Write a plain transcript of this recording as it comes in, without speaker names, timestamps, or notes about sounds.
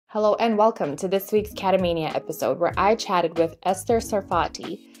Hello and welcome to this week's Catamania episode where I chatted with Esther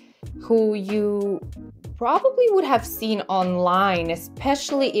Sarphatie, who you probably would have seen online,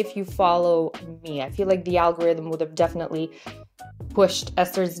 especially if you follow me. I feel like the algorithm would have definitely pushed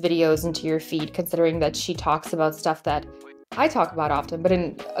Esther's videos into your feed, considering that she talks about stuff that I talk about often, but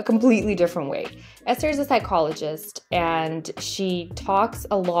in a completely different way. Esther is a psychologist, and she talks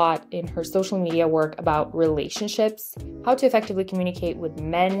a lot in her social media work about relationships, how to effectively communicate with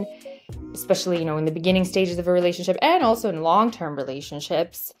men, especially, in the beginning stages of a relationship and also in long-term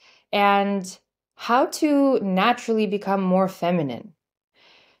relationships, and how to naturally become more feminine.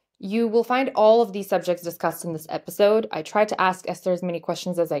 You will find all of these subjects discussed in this episode. I tried to ask Esther as many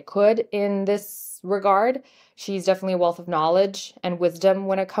questions as I could in this regard. She's definitely a wealth of knowledge and wisdom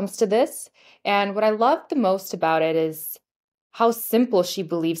when it comes to this. And what I love the most about it is how simple she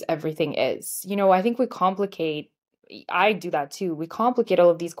believes everything is. I think I do that too. We complicate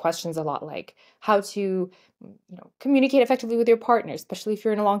all of these questions a lot, like how to, communicate effectively with your partner, especially if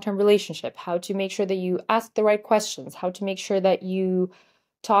you're in a long-term relationship, how to make sure that you ask the right questions, how to make sure that you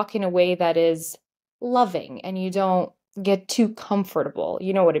talk in a way that is loving and you don't get too comfortable.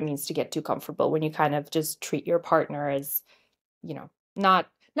 You know what it means to get too comfortable when you kind of just treat your partner as, not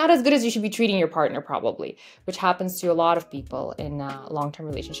as good as you should be treating your partner probably, which happens to a lot of people in long-term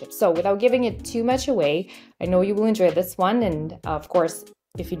relationships. So without giving it too much away, I know you will enjoy this one. And of course,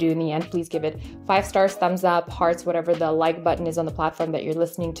 if you do in the end, please give it 5 stars, thumbs up, hearts, whatever the like button is on the platform that you're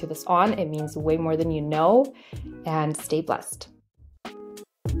listening to this on. It means way more than you know. And stay blessed.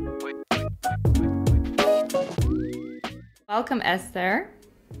 Welcome, Esther.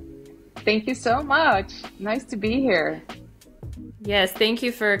 Thank you so much. Nice to be here. Yes, thank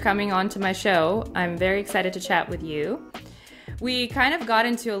you for coming on to my show. I'm very excited to chat with you. We kind of got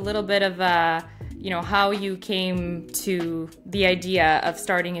into a little bit of, how you came to the idea of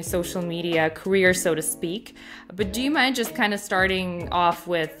starting a social media career, so to speak. But do you mind just kind of starting off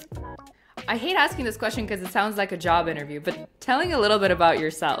with, I hate asking this question because it sounds like a job interview, but telling a little bit about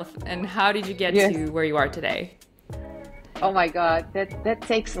yourself and how did you get to where you are today? Oh my God, that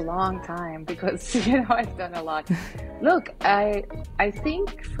takes a long time because I've done a lot. Look, I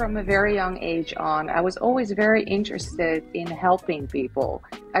think from a very young age on, I was always very interested in helping people.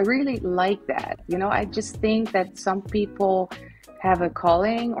 I really like that. I just think that some people have a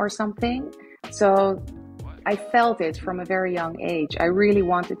calling or something. So I felt it from a very young age. I really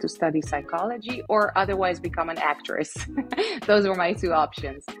wanted to study psychology or otherwise become an actress. Those were my 2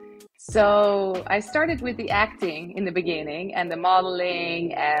 options. So I started with the acting in the beginning and the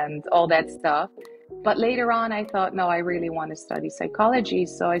modeling and all that stuff. But later on, I thought, no, I really want to study psychology.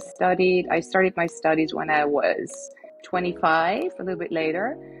 So I started my studies when I was 25, a little bit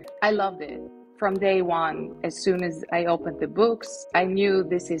later. I loved it. From day one, as soon as I opened the books, I knew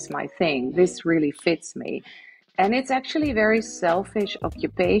this is my thing. This really fits me. And it's actually a very selfish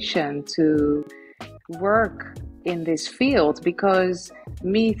occupation to work in this field because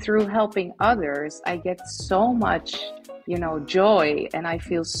through helping others, I get so much, joy, and I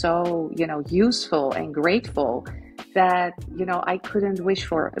feel so, useful and grateful that, I couldn't wish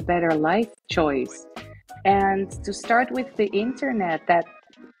for a better life choice. And to start with the internet, that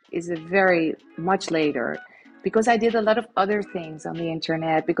is a very much later, because I did a lot of other things on the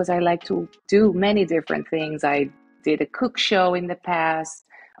internet because I like to do many different things. I did a cook show in the past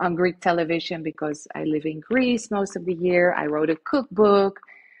on Greek television because I live in Greece most of the year. I wrote a cookbook,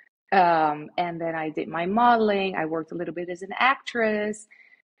 and then I did my modeling. I worked a little bit as an actress.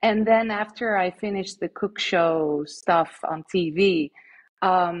 And then after I finished the cook show stuff on TV,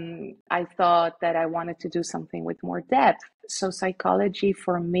 I thought that I wanted to do something with more depth. So psychology,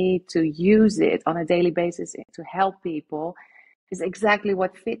 for me to use it on a daily basis to help people, is exactly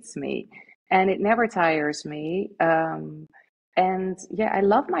what fits me. And it never tires me. And I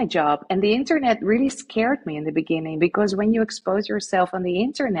love my job. And the internet really scared me in the beginning because when you expose yourself on the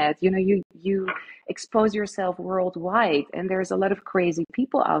internet, you expose yourself worldwide, and there's a lot of crazy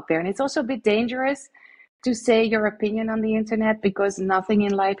people out there. And it's also a bit dangerous to say your opinion on the internet because nothing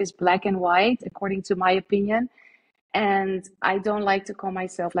in life is black and white, according to my opinion. And I don't like to call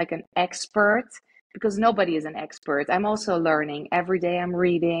myself like an expert because nobody is an expert. I'm also learning. Every day I'm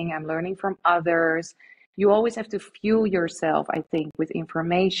reading, I'm learning from others. You always have to fuel yourself, I think, with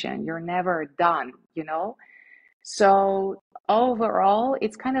information. You're never done, So overall,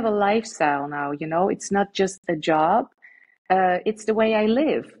 it's kind of a lifestyle now, It's not just a job. It's the way I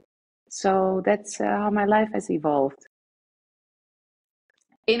live. So that's how my life has evolved.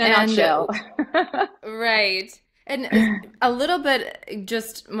 In a nutshell. Right. And a little bit,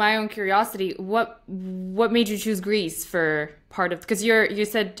 just my own curiosity, what made you choose Greece for part of, because you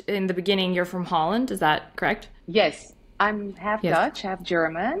said in the beginning you're from Holland, is that correct? Yes, I'm half Yes. Dutch, half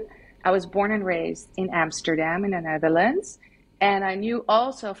German. I was born and raised in Amsterdam in the Netherlands. And I knew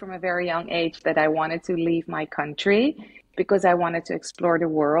also from a very young age that I wanted to leave my country because I wanted to explore the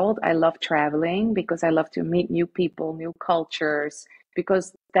world. I love traveling because I love to meet new people, new cultures,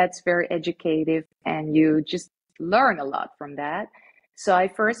 because that's very educative and you just learn a lot from that. So I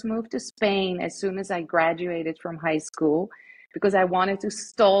first moved to Spain as soon as I graduated from high school because I wanted to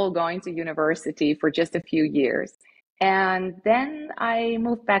stall going to university for just a few years. And then I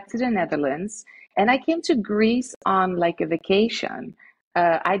moved back to the Netherlands and I came to Greece on like a vacation.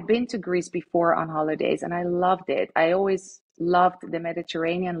 I'd been to Greece before on holidays and I loved it. I always loved the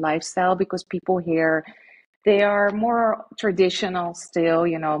Mediterranean lifestyle because people here, they are more traditional still,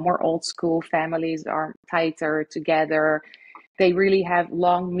 more old school. Families are tighter together. They really have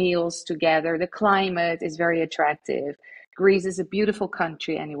long meals together. The climate is very attractive. Greece is a beautiful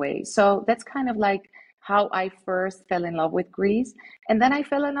country anyway. So that's kind of like how I first fell in love with Greece. And then I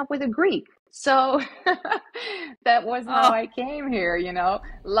fell in love with a Greek. So that was how Oh, I came here.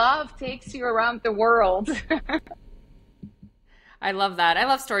 Love takes you around the world. I love that. I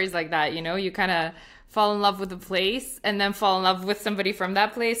love stories like that. You kind of fall in love with a place and then fall in love with somebody from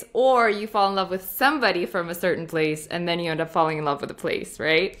that place, or you fall in love with somebody from a certain place and then you end up falling in love with a place,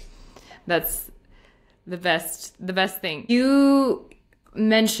 right? That's the best thing. You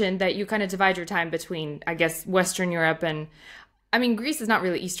mentioned that you kind of divide your time between, I guess, Western Europe and, I mean, Greece is not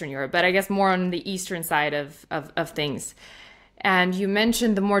really Eastern Europe, but I guess more on the eastern side of things. And you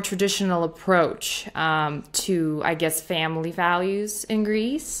mentioned the more traditional approach to, I guess, family values in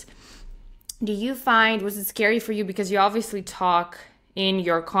Greece. Do you find, was it scary for you? Because you obviously talk in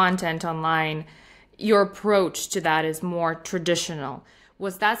your content online, your approach to that is more traditional.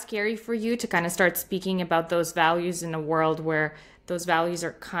 Was that scary for you to kind of start speaking about those values in a world where those values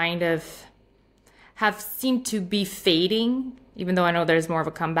are kind of have seemed to be fading, even though I know there's more of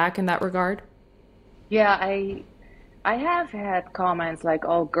a comeback in that regard? Yeah, I have had comments like,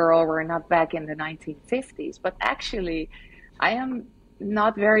 "Oh, girl, we're not back in the 1950s." But actually, I am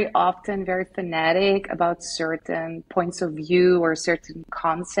not very often very fanatic about certain points of view or certain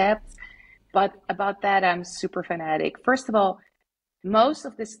concepts. But about that, I'm super fanatic. First of all, most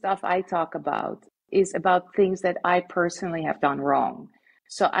of the stuff I talk about is about things that I personally have done wrong.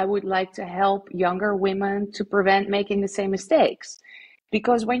 So I would like to help younger women to prevent making the same mistakes.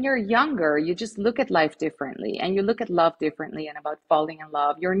 Because when you're younger, you just look at life differently and you look at love differently and about falling in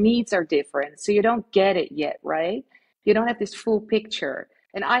love. Your needs are different. So you don't get it yet, right? You don't have this full picture.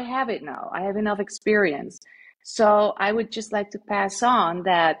 And I have it now. I have enough experience. So I would just like to pass on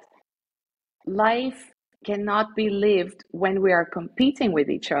that life cannot be lived when we are competing with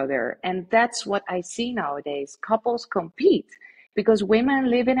each other. And that's what I see nowadays. Couples compete because women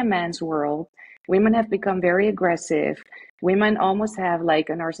live in a man's world. Women have become very aggressive. Women almost have like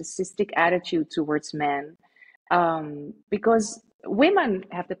a narcissistic attitude towards men because women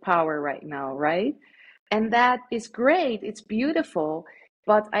have the power right now, right? And that is great. It's beautiful.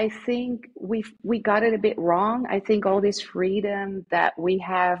 But I think we got it a bit wrong. I think all this freedom that we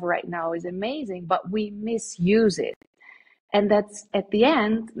have right now is amazing, but we misuse it. And that's at the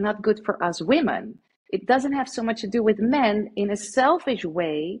end not good for us women. It doesn't have so much to do with men in a selfish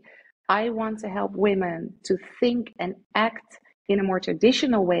way. I want to help women to think and act in a more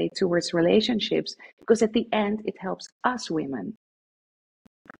traditional way towards relationships because at the end it helps us women.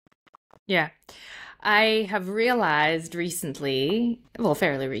 Yeah. I have realized recently, well,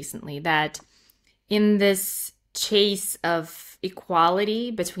 fairly recently, that in this chase of equality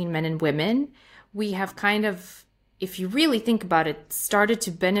between men and women, we have kind of, if you really think about it, started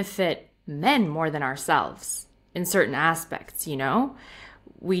to benefit men more than ourselves in certain aspects.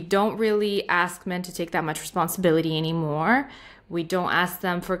 We don't really ask men to take that much responsibility anymore. We don't ask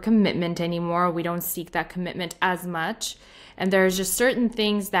them for commitment anymore. We don't seek that commitment as much. And there's just certain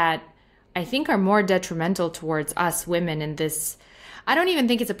things that I think are more detrimental towards us women in this. I don't even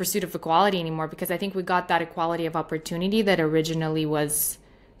think it's a pursuit of equality anymore because I think we got that equality of opportunity that originally was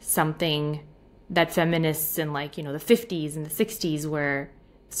something that feminists in the 50s and the 60s were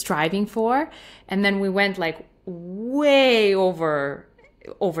striving for. And then we went like way over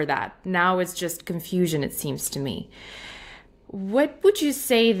that. Now it's just confusion, it seems to me. What would you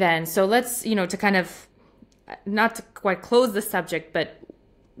say then? So let's, to kind of not to quite close the subject, but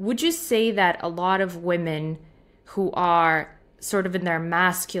would you say that a lot of women who are sort of in their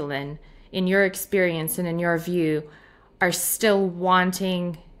masculine, in your experience and in your view, are still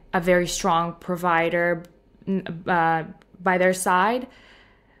wanting a very strong provider, by their side.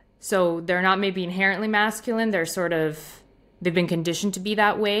 So they're not maybe inherently masculine. They've been conditioned to be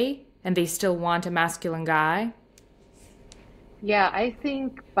that way, and they still want a masculine guy. Yeah, I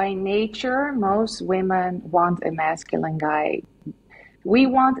think by nature, most women want a masculine guy. We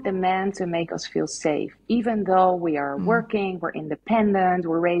want a man to make us feel safe, even though we are working, we're independent,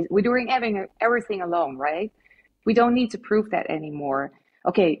 we're doing everything alone, right? We don't need to prove that anymore.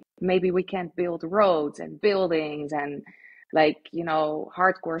 Okay, maybe we can't build roads and buildings and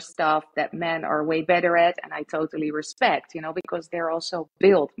hardcore stuff that men are way better at. And I totally respect, because they're also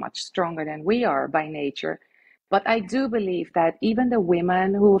built much stronger than we are by nature. But I do believe that even the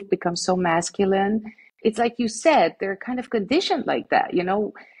women who have become so masculine, it's like you said, they're kind of conditioned like that.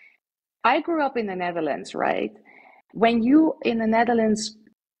 I grew up in the Netherlands, right? When you in the Netherlands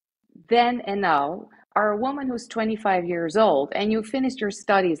then and now are a woman who's 25 years old and you finished your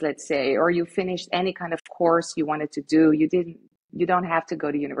studies, let's say, or you finished any kind of course you wanted to do, you don't have to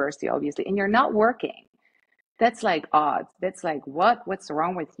go to university, obviously, and you're not working. That's like odd. That's like, what's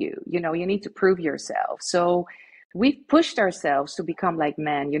wrong with you? You need to prove yourself. So we've pushed ourselves to become like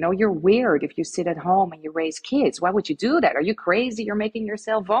men. You're weird if you sit at home and you raise kids. Why would you do that? Are you crazy? You're making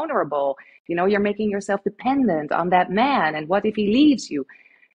yourself vulnerable. You're making yourself dependent on that man. And what if he leaves you?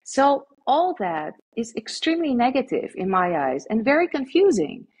 So all that is extremely negative in my eyes and very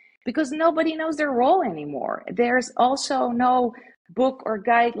confusing because nobody knows their role anymore. There's also no book or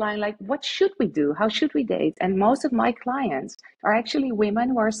guideline like what should we do? How should we date? And most of my clients are actually women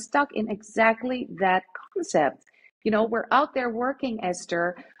who are stuck in exactly that concept. We're out there working,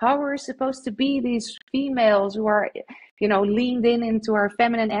 Esther. How are we supposed to be these females who are, leaned into our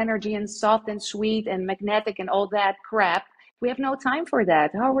feminine energy and soft and sweet and magnetic and all that crap? We have no time for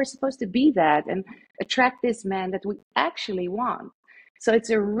that. How are we supposed to be that and attract this man that we actually want? So it's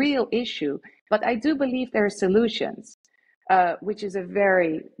a real issue. But I do believe there are solutions, which is a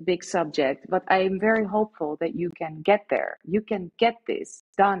very big subject. But I am very hopeful that you can get there. You can get this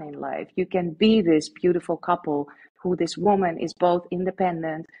done in life. You can be this beautiful couple who this woman is both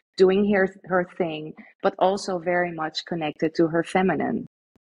independent, doing her thing, but also very much connected to her feminine.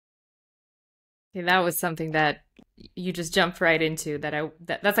 Okay, that was something that you just jumped right into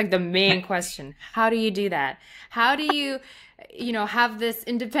that's like the main question. How do you do that? How do you have this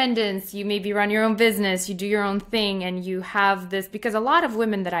independence? You maybe run your own business, you do your own thing, and you have this, because a lot of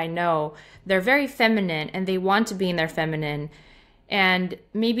women that I know, they're very feminine and they want to be in their feminine, and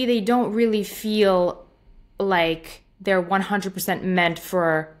maybe they don't really feel like they're 100% meant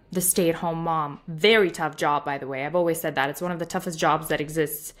for the stay-at-home mom. Very tough job, by the way. I've always said that. It's one of the toughest jobs that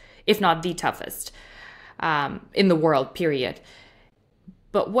exists, if not the toughest, in the world, period.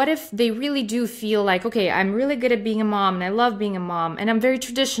 But what if they really do feel like, okay, I'm really good at being a mom and I love being a mom and I'm very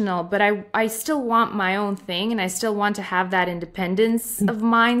traditional, but I still want my own thing and I still want to have that independence of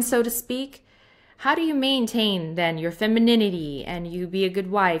mine, so to speak. How do you maintain then your femininity and you be a good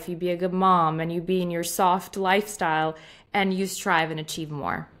wife, you be a good mom, and you be in your soft lifestyle and you strive and achieve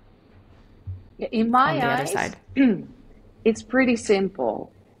more? In my on the eyes, other side? it's pretty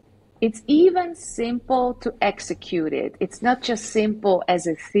simple. It's even simple to execute it. It's not just simple as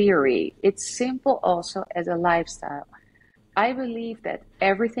a theory. It's simple also as a lifestyle. I believe that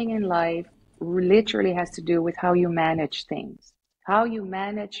everything in life literally has to do with how you manage things, how you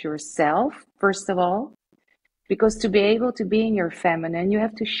manage yourself, first of all, because to be able to be in your feminine, you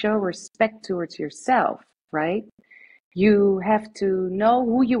have to show respect towards yourself, right? You have to know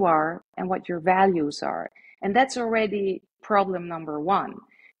who you are and what your values are. And that's already problem number one,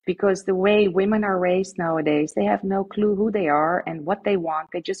 because the way women are raised nowadays, they have no clue who they are and what they want.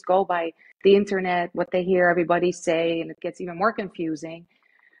 They just go by the internet, what they hear everybody say, and it gets even more confusing.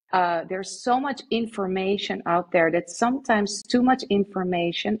 There's so much information out there that sometimes too much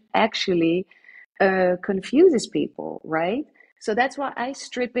information actually confuses people, right? So that's why I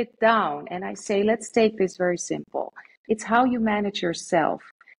strip it down and I say, let's take this very simple. It's how you manage yourself.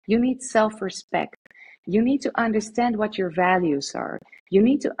 You need self-respect. You need to understand what your values are. You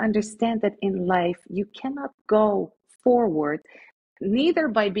need to understand that in life, you cannot go forward neither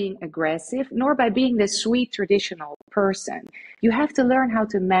by being aggressive nor by being the sweet traditional person. You have to learn how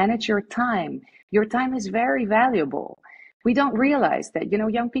to manage your time. Your time is very valuable. We don't realize that.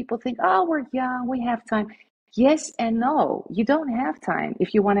 Young people think, oh, we're young, we have time. Yes and no, you don't have time.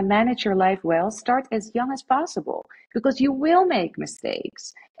 If you want to manage your life well, start as young as possible, because you will make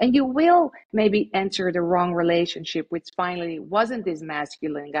mistakes and you will maybe enter the wrong relationship, which finally wasn't this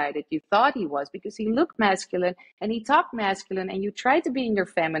masculine guy that you thought he was, because he looked masculine and he talked masculine and you tried to be in your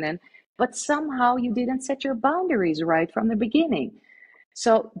feminine, but somehow you didn't set your boundaries right from the beginning.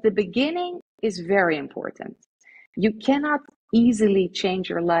 So the beginning is very important. You cannot easily change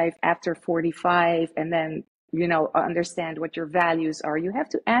your life after 45 and then, understand what your values are. You have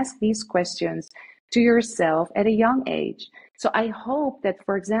to ask these questions to yourself at a young age. So I hope that,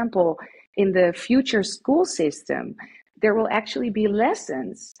 for example, in the future school system, there will actually be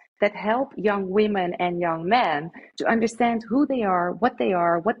lessons that help young women and young men to understand who they are, what they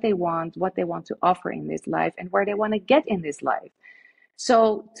want to offer in this life, and where they want to get in this life.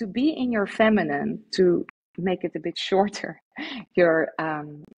 So to be in your feminine, to make it a bit shorter,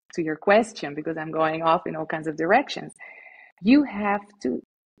 to your question, because I'm going off in all kinds of directions, you have to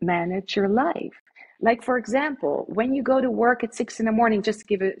manage your life. Like, for example, when you go to work at 6 a.m, just to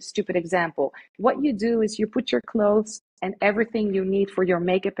give a stupid example, what you do is you put your clothes and everything you need for your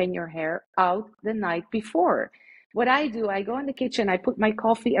makeup and your hair out the night before. What I do, I go in the kitchen, I put my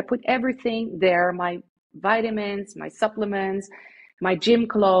coffee, I put everything there, my vitamins, my supplements, my gym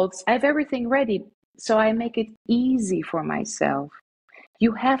clothes, I have everything ready. So I make it easy for myself.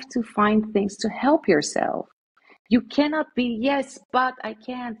 You have to find things to help yourself. You cannot be, yes, but I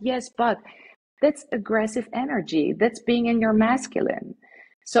can't, yes, but. That's aggressive energy. That's being in your masculine.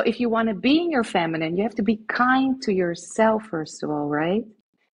 So if you want to be in your feminine, you have to be kind to yourself, first of all, right?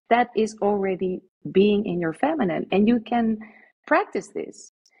 That is already being in your feminine. And you can practice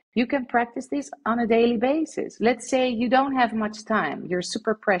this. You can practice this on a daily basis. Let's say you don't have much time. You're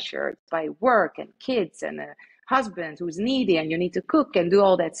super pressured by work and kids and a husband who's needy, and you need to cook and do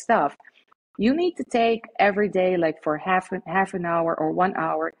all that stuff. You need to take every day, like for half an hour or 1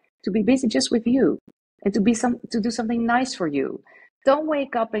 hour, to be busy just with you and to do something nice for you. Don't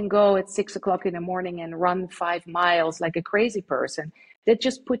wake up and go at 6 o'clock in the morning and run 5 miles like a crazy person. That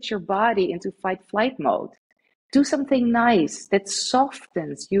just puts your body into fight flight mode. Do something nice that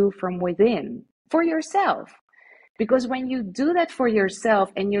softens you from within for yourself. Because when you do that for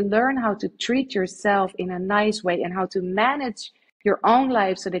yourself and you learn how to treat yourself in a nice way and how to manage your own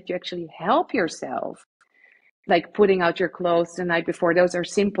life so that you actually help yourself, like putting out your clothes the night before, those are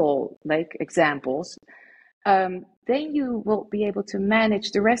simple like examples, then you will be able to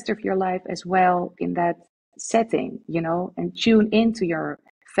manage the rest of your life as well in that setting, and tune into your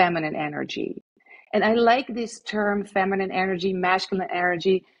feminine energy. And I like this term, feminine energy, masculine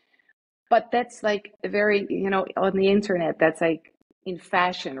energy, but that's like a very, on the internet, that's like in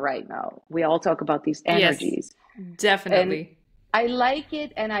fashion right now. We all talk about these energies. Yes, definitely. And I like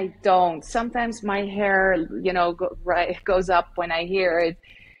it and I don't. Sometimes my hair, goes up when I hear it,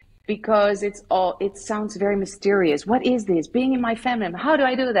 because it sounds very mysterious. What is this? Being in my feminine, how do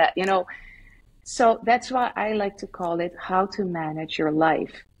I do that? So that's why I like to call it how to manage your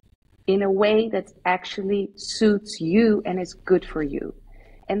life in a way that actually suits you and is good for you.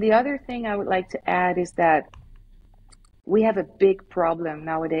 And the other thing I would like to add is that we have a big problem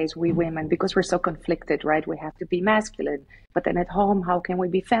nowadays, we women, because we're so conflicted, right? We have to be masculine, but then at home, how can we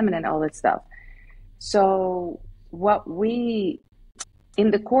be feminine, all that stuff? So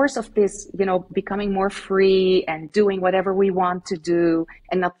in the course of this, becoming more free and doing whatever we want to do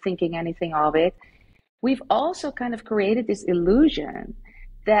and not thinking anything of it, we've also kind of created this illusion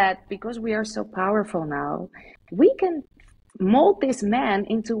that because we are so powerful now, we can mold this man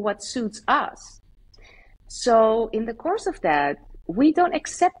into what suits us. So in the course of that, we don't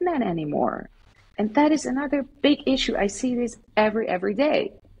accept men anymore. And that is another big issue. I see this every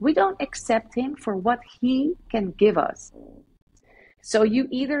day. We don't accept him for what he can give us. So you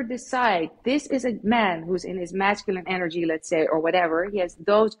either decide this is a man who's in his masculine energy, let's say, or whatever. He has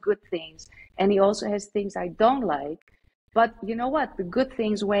those good things. And he also has things I don't like. But you know what? The good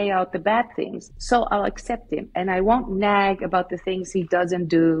things weigh out the bad things. So I'll accept him. And I won't nag about the things he doesn't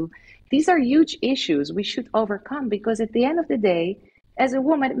do. These are huge issues we should overcome, because at the end of the day, as a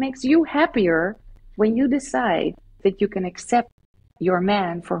woman, it makes you happier when you decide that you can accept your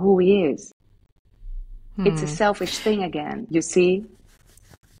man for who he is. It's a selfish thing again, you see?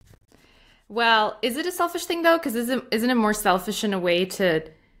 Well, is it a selfish thing though? Because isn't it more selfish in a way to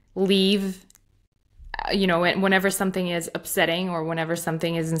leave, whenever something is upsetting or whenever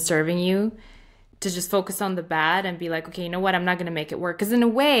something isn't serving you, to just focus on the bad and be like, okay, you know what? I'm not going to make it work. Because in a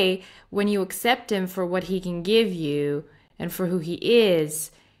way, when you accept him for what he can give you and for who he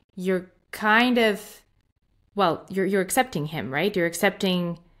is, you're kind of, you're accepting him, right? You're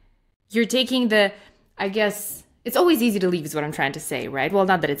taking I guess it's always easy to leave is what I'm trying to say, right? Well,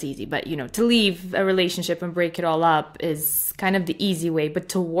 not that it's easy, but to leave a relationship and break it all up is kind of the easy way. But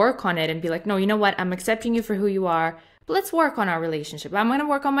to work on it and be like, no, you know what? I'm accepting you for who you are. But let's work on our relationship. I'm going to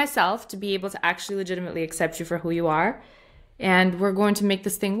work on myself to be able to actually legitimately accept you for who you are. And we're going to make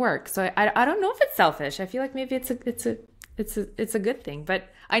this thing work. So I don't know if it's selfish. I feel like maybe it's It's a good thing. But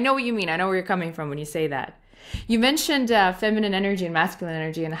I know what you mean. I know where you're coming from when you say that. You mentioned feminine energy and masculine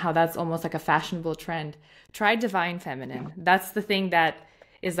energy and how that's almost like a fashionable trend. Try divine feminine. That's the thing that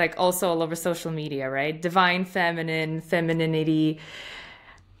is like also all over social media, right? Divine feminine, femininity.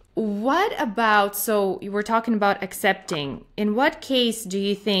 What about, so you were talking about accepting. In what case do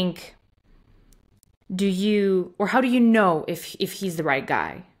you think, or how do you know if he's the right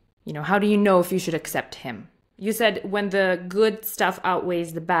guy? You know, how do you know if you should accept him? You said when the good stuff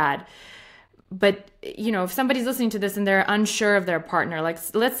outweighs the bad. But, you know, if somebody's listening to this and they're unsure of their partner, like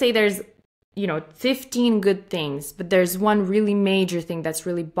let's say there's, 15 good things, but there's one really major thing that's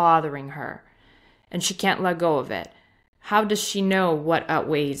really bothering her and she can't let go of it. How does she know what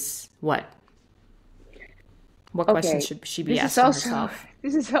outweighs what? What questions should she be asking herself?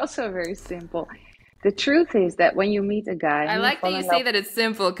 This is also very simple. The truth is that when you meet a guy... I like that you say that it's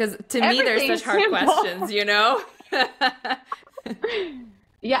simple, because to me, they're such hard questions,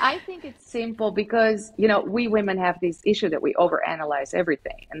 Yeah, I think it's simple because, we women have this issue that we overanalyze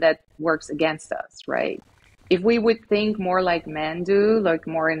everything, and that works against us, right? If we would think more like men do, like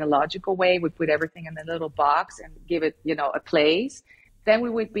more in a logical way, we put everything in a little box and give it, a place, then we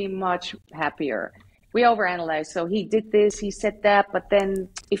would be much happier. We overanalyze. So he did this, he said that, but then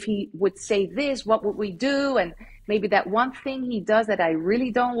if he would say this, what would we do? And maybe that one thing he does that I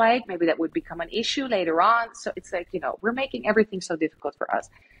really don't like, maybe that would become an issue later on. So it's like, we're making everything so difficult for us.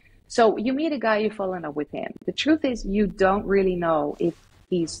 So you meet a guy, you fall in love with him. The truth is you don't really know if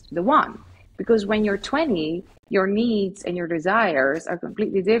he's the one. Because when you're 20, your needs and your desires are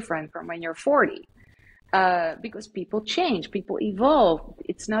completely different from when you're 40. Because people change, people evolve.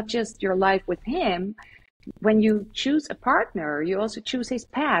 It's not just your life with him. When you choose a partner, you also choose his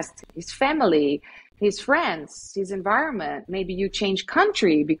past, his family, his friends, his environment. Maybe you change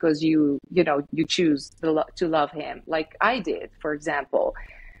country because you choose to love him, like I did, for example.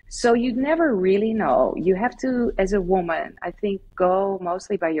 So you never really know. You have to, as a woman, I think, go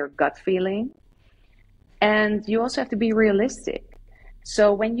mostly by your gut feeling. And you also have to be realistic.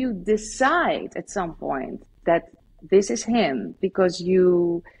 So when you decide at some point that this is him, because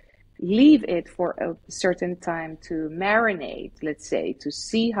you leave it for a certain time to marinate, let's say, to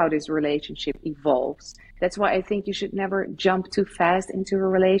see how this relationship evolves. That's why I think you should never jump too fast into a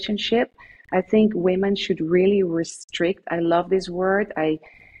relationship. I think women should really restrict. I love this word. I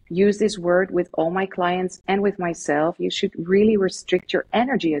use this word with all my clients and with myself. You should really restrict your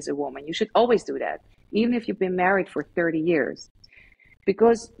energy as a woman. You should always do that, even if you've been married for 30 years.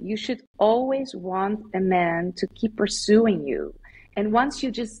 Because you should always want a man to keep pursuing you. And once you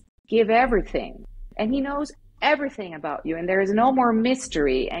just give everything, and he knows everything about you, and there is no more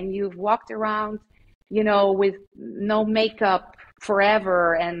mystery, and you've walked around, with no makeup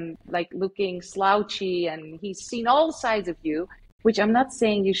forever and like looking slouchy, and he's seen all sides of you, which I'm not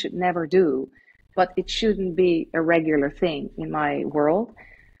saying you should never do, but it shouldn't be a regular thing in my world.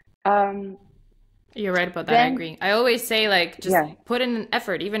 You're right about that. I agree. I always say, put in an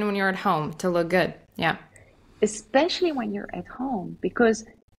effort, even when you're at home, to look good. Yeah. Especially when you're at home, because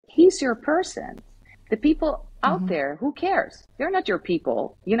he's your person. The people out there, who cares? They're not your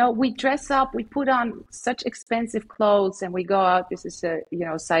people. We dress up, we put on such expensive clothes, and we go out, this is a,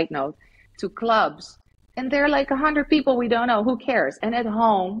 side note, to clubs. And there are like 100 people we don't know. Who cares? And at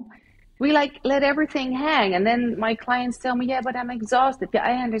home, we let everything hang. And then my clients tell me, yeah, but I'm exhausted. Yeah,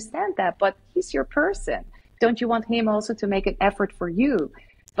 I understand that, but he's your person. Don't you want him also to make an effort for you?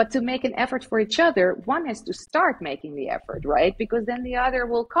 But to make an effort for each other, one has to start making the effort, right? Because then the other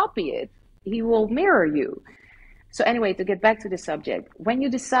will copy it. He will mirror you. So anyway, to get back to the subject, when you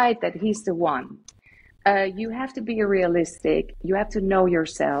decide that he's the one, you have to be realistic. You have to know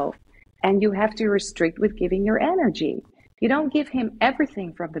yourself, and you have to restrict with giving your energy. You don't give him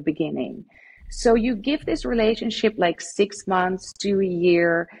everything from the beginning. So you give this relationship like 6 months to a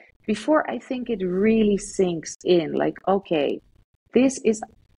year before I think it really sinks in. Like, okay, this is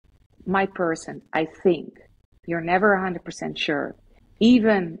my person, I think. You're never 100% sure.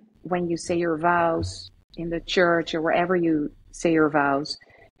 Even when you say your vows in the church or wherever you say your vows,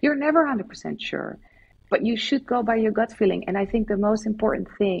 you're never 100% sure. But you should go by your gut feeling. And I think the most important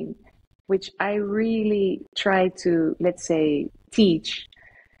thing, which I really try to, let's say, teach,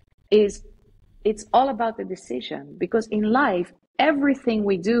 is it's all about the decision. Because in life, everything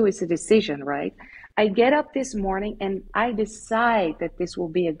we do is a decision, right? I get up this morning and I decide that this will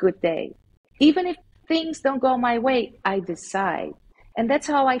be a good day. Even if things don't go my way, I decide. And that's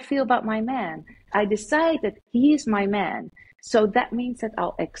how I feel about my man. I decide that he is my man. So that means that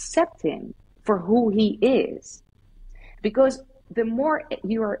I'll accept him for who he is. Because the more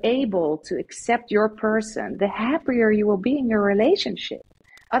you are able to accept your person, the happier you will be in your relationship.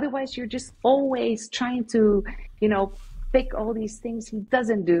 Otherwise, you're just always trying to, pick all these things he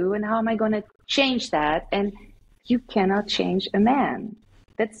doesn't do, and how am I going to change that? And you cannot change a man.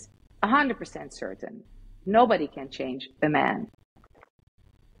 That's 100% certain. Nobody can change a man.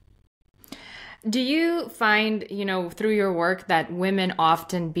 Do you find, through your work that women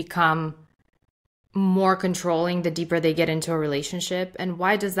often become more controlling the deeper they get into a relationship? And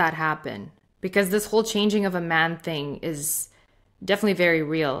why does that happen? Because this whole changing of a man thing is definitely very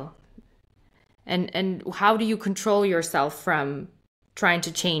real. And how do you control yourself from trying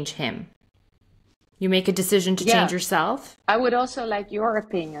to change him? You make a decision to change yourself? I would also like your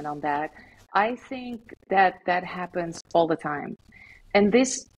opinion on that. I think that happens all the time. And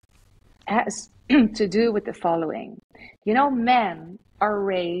this has to do with the following. Men are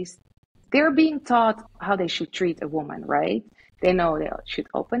raised, they're being taught how they should treat a woman, right? They know they should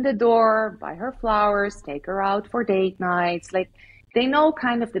open the door, buy her flowers, take her out for date nights. Like, they know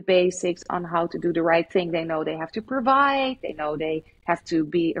kind of the basics on how to do the right thing. They know they have to provide. They know they have to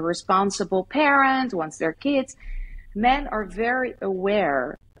be a responsible parent once they're kids. Men are very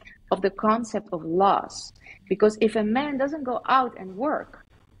aware of the concept of loss, because if a man doesn't go out and work,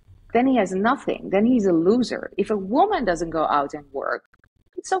 then he has nothing. Then he's a loser. If a woman doesn't go out and work,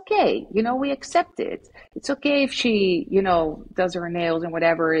 it's okay. We accept it. It's okay if she, does her nails and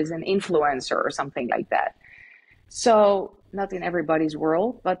whatever, is an influencer or something like that. So not in everybody's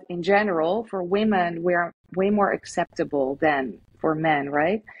world, but in general, for women, we're way more acceptable than for men,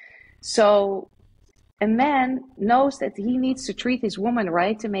 right? So a man knows that he needs to treat his woman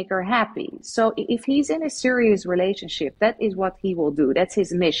right to make her happy. So if he's in a serious relationship, that is what he will do. That's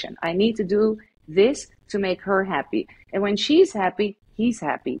his mission. I need to do this to make her happy. And when she's happy, he's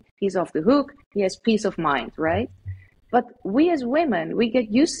happy. He's off the hook. He has peace of mind, right? But we as women, we get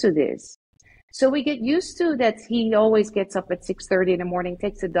used to this. So we get used to that he always gets up at 6:30 in the morning,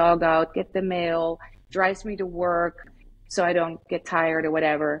 takes the dog out, get the mail, drives me to work so I don't get tired or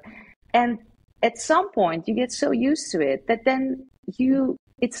whatever. And at some point you get so used to it that then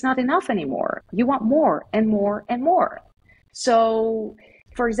it's not enough anymore. You want more and more and more. So,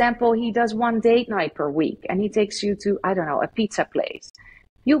 for example, he does one date night per week and he takes you to, I don't know, a pizza place.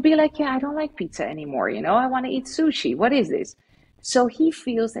 You'll be like, yeah, I don't like pizza anymore. I want to eat sushi. What is this? So he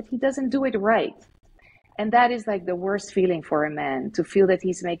feels that he doesn't do it right. And that is like the worst feeling for a man, to feel that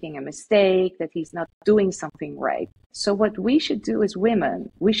he's making a mistake, that he's not doing something right. So what we should do as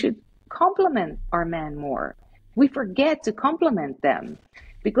women, we should compliment our men more. We forget to compliment them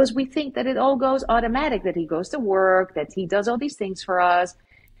because we think that it all goes automatic, that he goes to work, that he does all these things for us,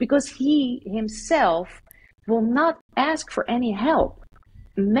 because he himself will not ask for any help.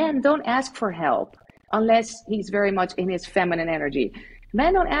 Men don't ask for help unless he's very much in his feminine energy.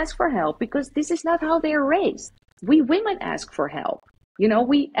 Men don't ask for help because this is not how they're raised. We women ask for help.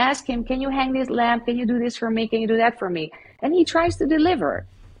 We ask him, can you hang this lamp? Can you do this for me? Can you do that for me? And he tries to deliver.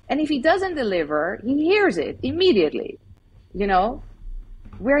 And if he doesn't deliver, he hears it immediately.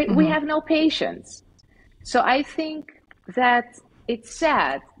 We have no patience. So I think that it's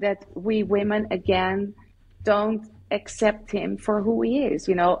sad that we women, again, don't accept him for who he is.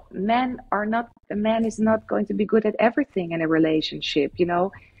 A man is not going to be good at everything in a relationship.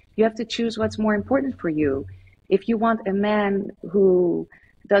 You have to choose what's more important for you. If you want a man who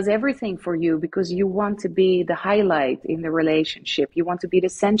does everything for you because you want to be the highlight in the relationship, you want to be the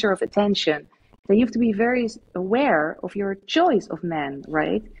center of attention, then you have to be very aware of your choice of man,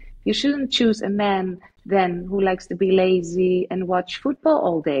 right? You shouldn't choose a man then who likes to be lazy and watch football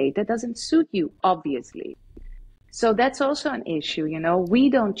all day. That doesn't suit you, obviously. So that's also an issue. We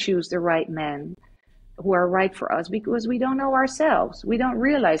don't choose the right men who are right for us because we don't know ourselves. We don't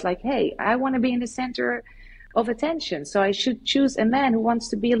realize, like, hey, I want to be in the center of attention, so I should choose a man who wants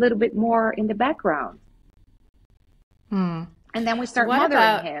to be a little bit more in the background. And then we start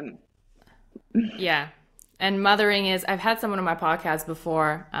mothering him. Yeah. And mothering is, I've had someone on my podcast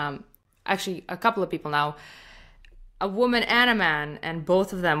before, actually a couple of people now, a woman and a man, and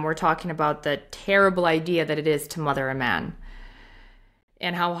both of them were talking about the terrible idea that it is to mother a man.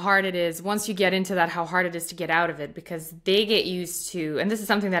 And how hard it is, once you get into that, how hard it is to get out of it, because they get used to, and this is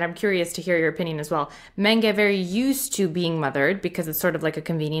something that I'm curious to hear your opinion as well. Men get very used to being mothered because it's sort of like a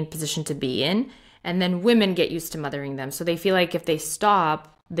convenient position to be in. And then women get used to mothering them. So they feel like if they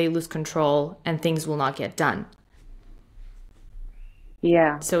stop, they lose control and things will not get done.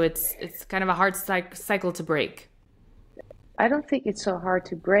 Yeah. So it's kind of a hard cycle to break. I don't think it's so hard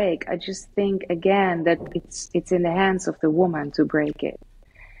to break. I just think, again, that it's in the hands of the woman to break it.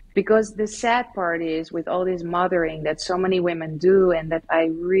 Because the sad part is with all this mothering that so many women do, and that I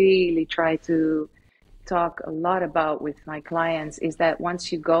really try to talk a lot about with my clients, is that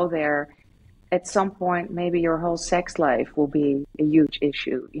once you go there, at some point, maybe your whole sex life will be a huge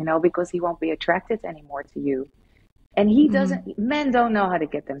issue, you know, because he won't be attracted anymore to you. And he doesn't, men don't know how to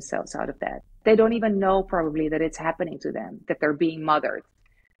get themselves out of that. They don't even know probably that it's happening to them, that they're being mothered.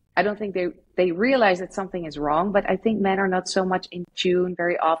 I don't think they realize that something is wrong, but I think men are not so much in tune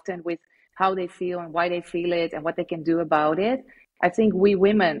very often with how they feel and why they feel it and what they can do about it. I think we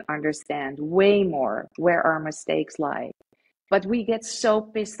women understand way more where our mistakes lie. But we get so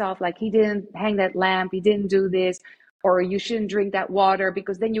pissed off, like he didn't hang that lamp, he didn't do this, or you shouldn't drink that water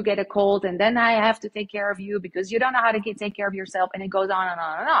because then you get a cold and then I have to take care of you because you don't know how to take care of yourself. And it goes on and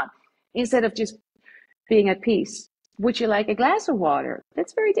on and on. Instead of just being at peace. Would you like a glass of water?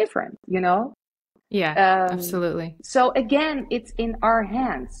 That's very different, you know? Yeah, absolutely. So again, it's in our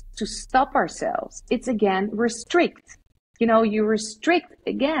hands to stop ourselves. It's again, restrict. You know, you restrict,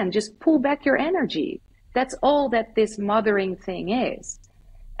 again, just pull back your energy. That's all that this mothering thing is.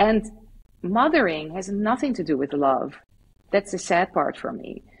 And mothering has nothing to do with love. That's the sad part for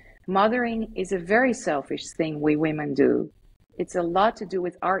me. Mothering is a very selfish thing we women do. It's a lot to do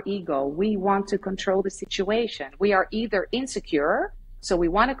with our ego. We want to control the situation. We are either insecure, so we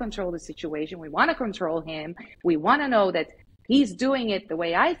want to control the situation. We want to control him. We want to know that he's doing it the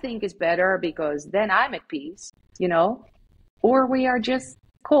way I think is better because then I'm at peace, you know, or we are just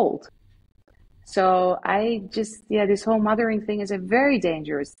cold. So this whole mothering thing is a very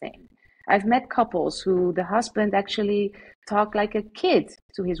dangerous thing. I've met couples who the husband actually talked like a kid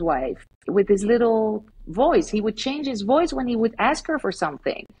to his wife with his little voice. He would change his voice when he would ask her for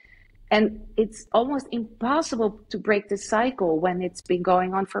something. And it's almost impossible to break the cycle when it's been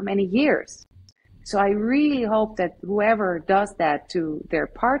going on for many years. So I really hope that whoever does that to their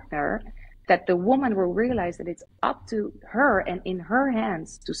partner, that the woman will realize that it's up to her and in her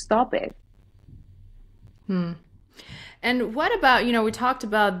hands to stop it. And what about, you know, we talked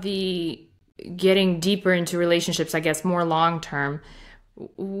about the getting deeper into relationships, I guess, more long term.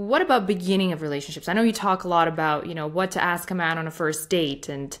 What about beginning of relationships? I know you talk a lot about, you know, what to ask a man on a first date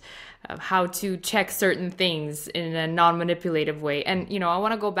and how to check certain things in a non-manipulative way. And, you know, I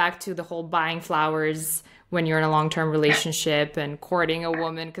want to go back to the whole buying flowers when you're in a long-term relationship and courting a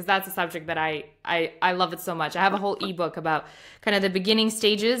woman, because that's a subject that I love it so much. I have a whole ebook about kind of the beginning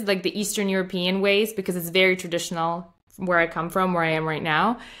stages, like the Eastern European ways, because it's very traditional from where I come from, where I am right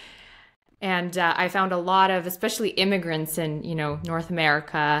now. And I found a lot of, especially immigrants in, you know, North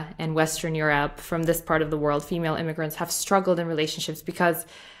America and Western Europe from this part of the world, female immigrants have struggled in relationships because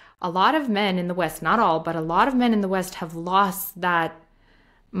a lot of men in the West, not all, but a lot of men in the West have lost that,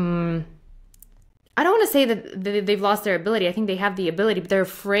 I don't want to say that they've lost their ability. I think they have the ability, but they're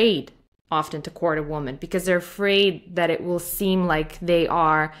afraid often to court a woman because they're afraid that it will seem like they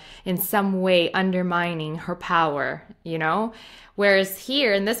are in some way undermining her power, you know? Whereas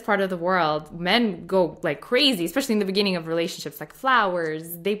here in this part of the world, men go like crazy, especially in the beginning of relationships, like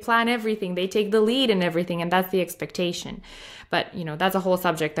flowers. They plan everything. They take the lead in everything. And that's the expectation. But, you know, that's a whole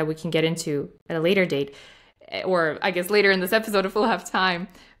subject that we can get into at a later date. Or I guess later in this episode if we'll have time.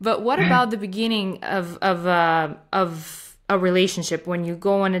 But what about the beginning of a relationship when you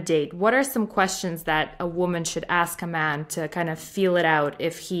go on a date? What are some questions that a woman should ask a man to kind of feel it out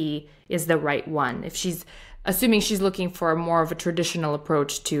if he is the right one? If she's assuming she's looking for more of a traditional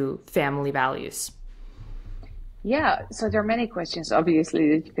approach to family values. Yeah, so there are many questions obviously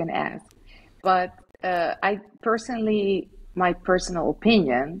that you can ask. But I personally, my personal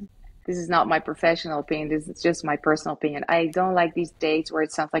opinion, this is not my professional opinion, this is just my personal opinion. I don't like these dates where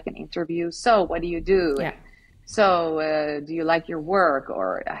it sounds like an interview. So what do you do? Yeah. So do you like your work?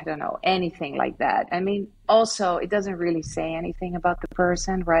 Or I don't know, anything like that. I mean, also, it doesn't really say anything about the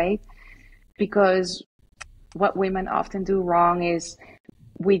person, right? Because what women often do wrong is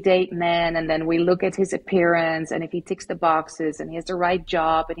we date men and then we look at his appearance, and if he ticks the boxes and he has the right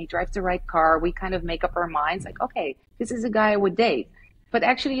job and he drives the right car, we kind of make up our minds like, okay, this is a guy I would date. But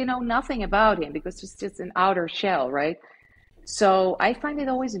actually, you know nothing about him because it's just an outer shell, right? So I find it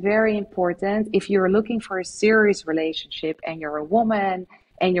always very important if you're looking for a serious relationship and you're a woman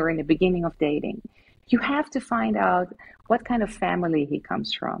and you're in the beginning of dating, you have to find out what kind of family he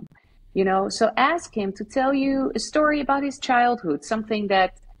comes from. You know, so ask him to tell you a story about his childhood, something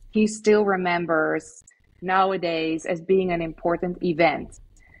that he still remembers nowadays as being an important event.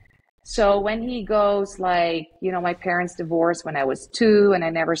 So when he goes like, you know, my parents divorced when I was 2 and I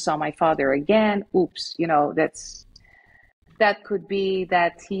never saw my father again. Oops, you know, that could be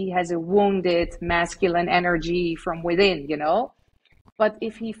that he has a wounded masculine energy from within, you know. But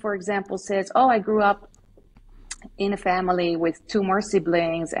if he, for example, says, oh, I grew up in a family with two more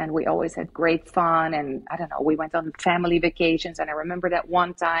siblings and we always had great fun, and I don't know, we went on family vacations, and I remember that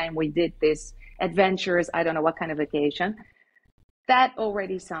one time we did this adventures, I don't know what kind of vacation, that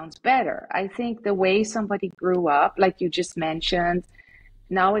already sounds better. I think the way somebody grew up, like you just mentioned,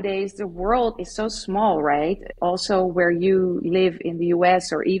 nowadays the world is so small, right? Also, where you live in the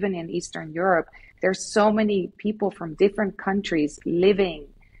US or even in Eastern Europe, there's so many people from different countries living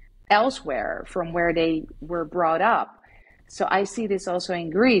elsewhere from where they were brought up. So I see this also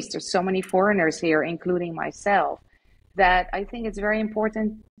in Greece. There's so many foreigners here, including myself, that I think it's very important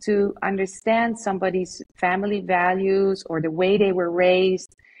to understand somebody's family values or the way they were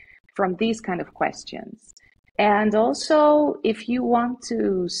raised from these kind of questions. And also, if you want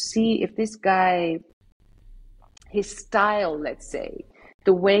to see if this guy, his style, let's say,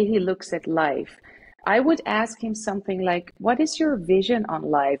 the way he looks at life, I would ask him something like, what is your vision on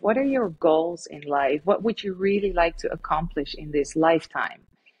life? What are your goals in life? What would you really like to accomplish in this lifetime?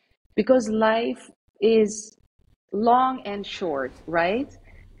 Because life is long and short, right?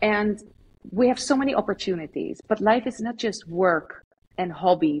 And we have so many opportunities, but life is not just work and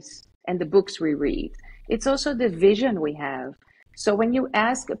hobbies and the books we read. It's also the vision we have. So when you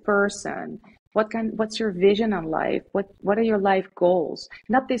ask a person, what's your vision on life? What are your life goals?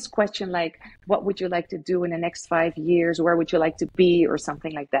 Not this question like, what would you like to do in the next 5 years? Where would you like to be, or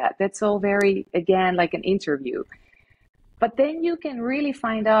something like that? That's all very, again, like an interview. But then you can really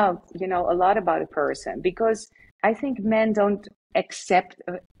find out, a lot about a person, because I think men don't expect,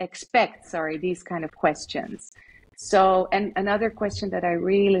 these kind of questions. So, and another question that I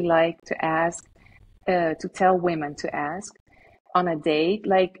really like to ask, to tell women to ask on a date,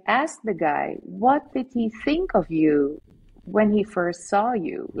 like, ask the guy, what did he think of you when he first saw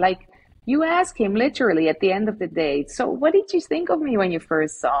you? Like, you ask him literally at the end of the date, so what did you think of me when you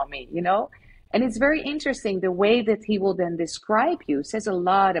first saw me, And it's very interesting, the way that he will then describe you says a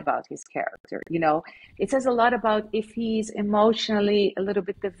lot about his character, It says a lot about if he's emotionally a little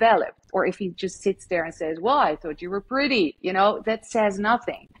bit developed, or if he just sits there and says, well, I thought you were pretty, that says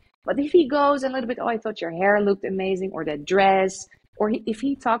nothing. But if he goes a little bit, oh, I thought your hair looked amazing, or that dress, or if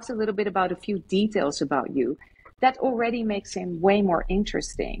he talks a little bit about a few details about you, that already makes him way more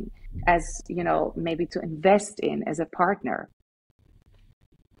interesting as, maybe to invest in as a partner.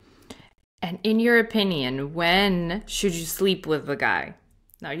 And in your opinion, when should you sleep with a guy?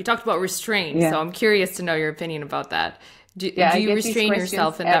 Now, you talked about restraint, so I'm curious to know your opinion about that. Do you restrain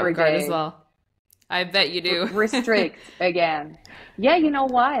yourself in that regard as well? I bet you do. Restrict again. Yeah, you know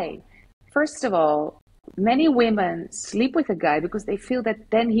why? First of all, many women sleep with a guy because they feel that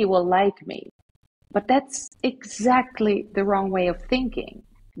then he will like me. But that's exactly the wrong way of thinking.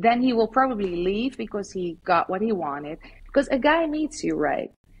 Then he will probably leave because he got what he wanted. Because a guy meets you,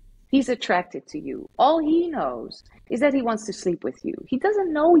 right? He's attracted to you. All he knows is that he wants to sleep with you. He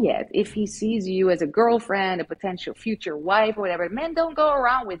doesn't know yet if he sees you as a girlfriend, a potential future wife, or whatever. Men don't go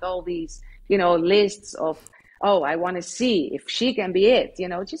around with all these, lists of, oh, I want to see if she can be it.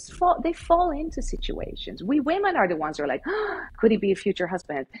 They fall into situations. We women are the ones who are like, oh, could he be a future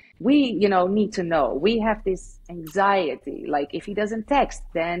husband? We, need to know. We have this anxiety. Like, if he doesn't text,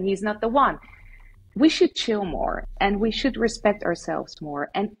 then he's not the one. We should chill more, and we should respect ourselves more.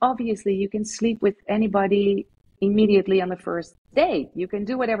 And obviously, you can sleep with anybody immediately on the first date. You can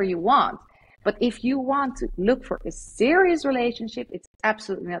do whatever you want. But if you want to look for a serious relationship, it's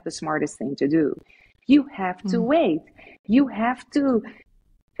absolutely not the smartest thing to do. You have to wait. You have to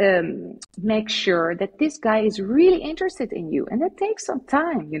make sure that this guy is really interested in you. And that takes some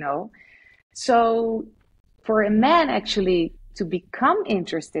time, So for a man actually to become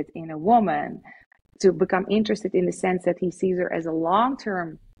interested in a woman, to become interested in the sense that he sees her as a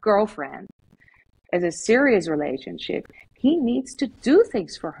long-term girlfriend, as a serious relationship, he needs to do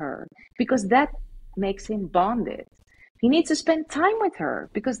things for her, because that makes him bonded. He needs to spend time with her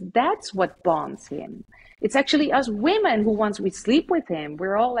because that's what bonds him. It's actually us women who, once we sleep with him,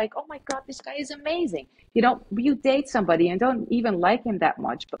 we're all like, oh my God, this guy is amazing. You date somebody and don't even like him that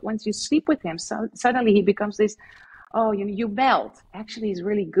much, but once you sleep with him, suddenly he becomes this, oh, you melt. Actually, he's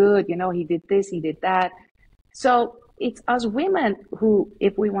really good. He did this, he did that. So it's us women who,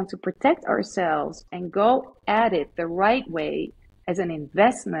 if we want to protect ourselves and go at it the right way as an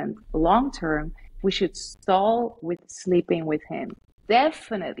investment long-term, we should stall with sleeping with him.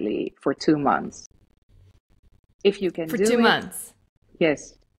 Definitely for 2 months. If you can do it. For 2 months.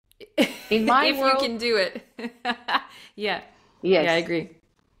 Yes. In my world. If you can do it. Yeah. Yes. Yeah, I agree.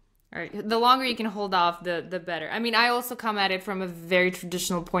 All right. The longer you can hold off, the better. I mean, I also come at it from a very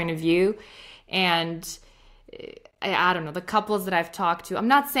traditional point of view. And I don't know, the couples that I've talked to, I'm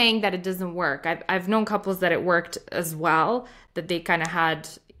not saying that it doesn't work. I've known couples that it worked as well, that they kind of had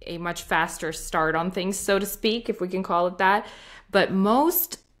a much faster start on things, so to speak, if we can call it that. But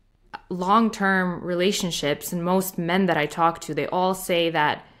most long-term relationships and most men that I talk to, they all say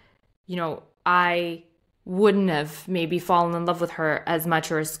that, I wouldn't have maybe fallen in love with her as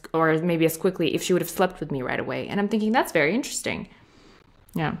much or maybe as quickly if she would have slept with me right away. And I'm thinking that's very interesting.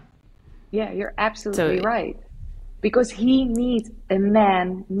 Yeah. Yeah, you're absolutely right. Because a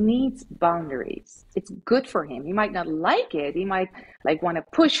man needs boundaries. It's good for him. He might not like it. He might want to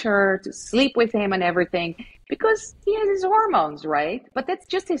push her to sleep with him and everything because he has his hormones, right? But that's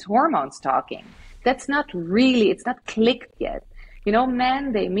just his hormones talking. It's not clicked yet.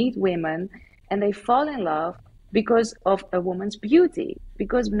 Men, they meet women and they fall in love because of a woman's beauty,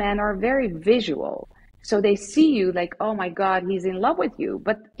 because men are very visual. So they see you like, oh my God, he's in love with you.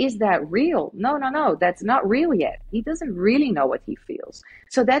 But is that real? No, that's not real yet. He doesn't really know what he feels.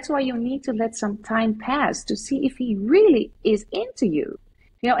 So that's why you need to let some time pass to see if he really is into you.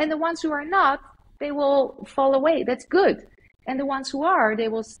 And the ones who are not, they will fall away. That's good. And the ones who are, they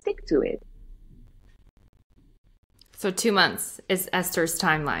will stick to it. So 2 months is Esther's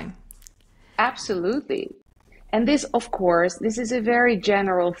timeline. Absolutely. And this, of course, this is a very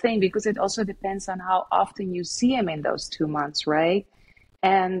general thing because it also depends on how often you see him in those 2 months, right?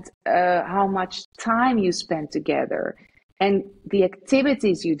 And how much time you spend together and the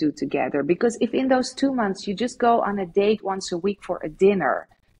activities you do together. Because if in those 2 months you just go on a date once a week for a dinner,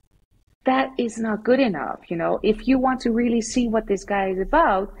 that is not good enough. If you want to really see what this guy is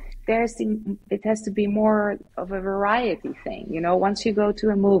about, it has to be more of a variety thing. Once you go to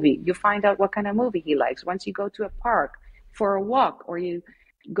a movie, you find out what kind of movie he likes. Once you go to a park for a walk, or you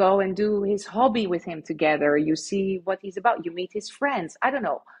go and do his hobby with him together, you see what he's about, you meet his friends. I don't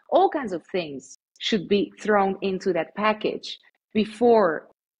know, all kinds of things should be thrown into that package before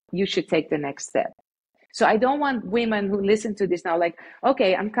you should take the next step. So I don't want women who listen to this now like,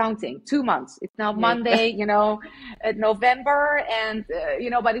 okay, I'm counting 2 months. It's now Monday, November. And,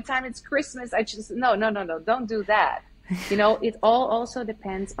 by the time it's Christmas, no, don't do that. It all also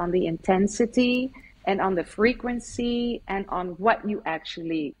depends on the intensity and on the frequency and on what you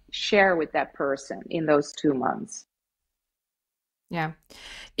actually share with that person in those 2 months. Yeah.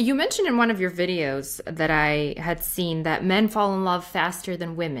 You mentioned in one of your videos that I had seen that men fall in love faster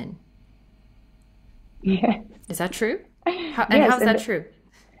than women. Yeah. Is that true? How's that true?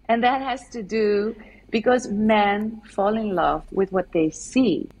 And that has to do because men fall in love with what they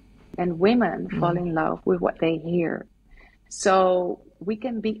see and women fall in love with what they hear. So we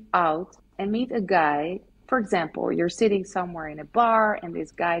can be out and meet a guy. For example, you're sitting somewhere in a bar and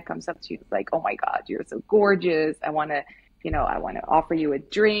this guy comes up to you like, oh my God, you're so gorgeous. I want to offer you a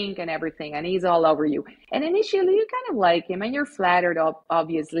drink and everything. And he's all over you. And initially you kind of like him and you're flattered,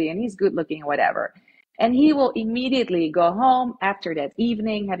 obviously, and he's good looking, whatever. And he will immediately go home after that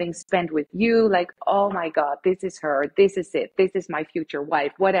evening, having spent with you, like, oh my God, this is her, this is it, this is my future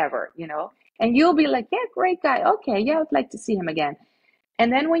wife, whatever, And you'll be like, yeah, great guy. Okay, yeah, I'd like to see him again.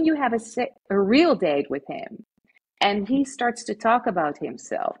 And then when you have a real date with him, and he starts to talk about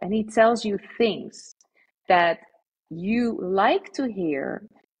himself, and he tells you things that you like to hear,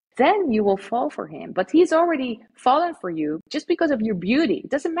 then you will fall for him. But he's already fallen for you just because of your beauty.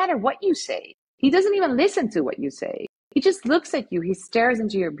 It doesn't matter what you say. He doesn't even listen to what you say. He just looks at you. He stares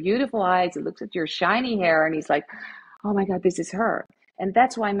into your beautiful eyes. He looks at your shiny hair and he's like, oh my God, this is her. And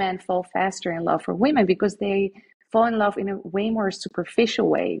that's why men fall faster in love for women, because they fall in love in a way more superficial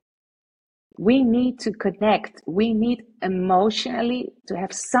way. We need to connect. We need emotionally to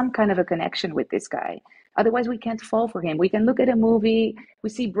have some kind of a connection with this guy. Otherwise, we can't fall for him. We can look at a movie, we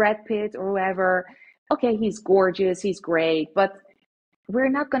see Brad Pitt or whoever. Okay, he's gorgeous, he's great, but we're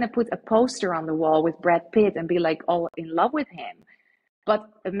not going to put a poster on the wall with Brad Pitt and be like, oh, in love with him. But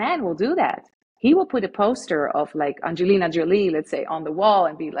a man will do that. He will put a poster of like Angelina Jolie, let's say, on the wall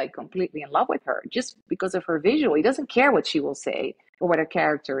and be like completely in love with her just because of her visual. He doesn't care what she will say or what her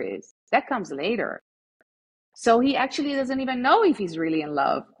character is. That comes later. So he actually doesn't even know if he's really in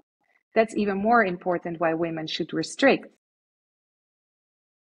love. That's even more important why women should restrict.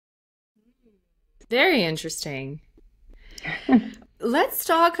 Very interesting. Let's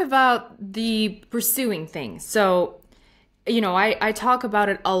talk about the pursuing thing. So, I talk about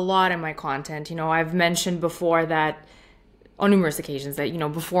it a lot in my content. I've mentioned before that on numerous occasions that,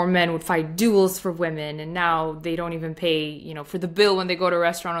 before men would fight duels for women and now they don't even pay, for the bill when they go to a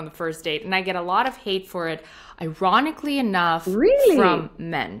restaurant on the first date. And I get a lot of hate for it, ironically enough, from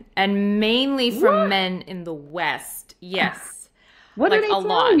men and mainly from men in the West. Yes. What do they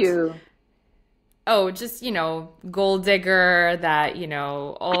tell you? oh, just, gold digger that,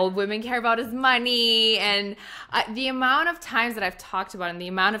 all women care about is money. And the amount of times that I've talked about and the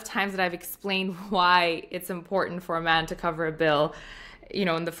amount of times that I've explained why it's important for a man to cover a bill,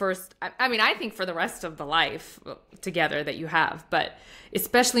 in the first, I mean, I think for the rest of the life together that you have, but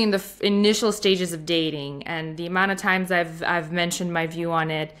especially in the initial stages of dating, and the amount of times I've mentioned my view on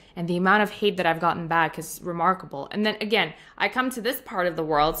it, and the amount of hate that I've gotten back is remarkable. And then again, I come to this part of the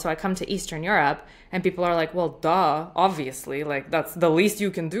world, so I come to Eastern Europe, and people are like, well, duh, obviously, like that's the least you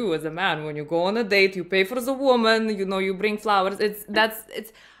can do as a man. When you go on a date, you pay for the woman, you bring flowers. It's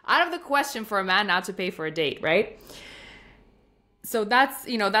out of the question for a man not to pay for a date, right? So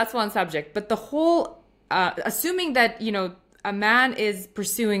that's one subject. But the whole assuming that a man is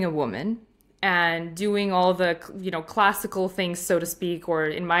pursuing a woman and doing all the classical things, so to speak, or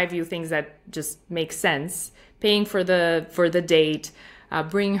in my view things that just make sense, paying for the date,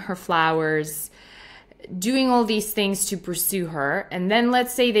 bringing her flowers, doing all these things to pursue her, and then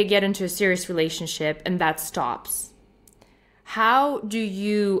let's say they get into a serious relationship and that stops. How do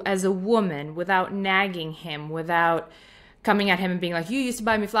you, as a woman, without nagging him, without coming at him and being like, you used to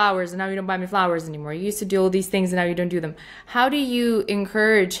buy me flowers and now you don't buy me flowers anymore. You used to do all these things and now you don't do them. How do you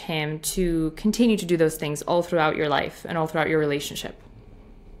encourage him to continue to do those things all throughout your life and all throughout your relationship?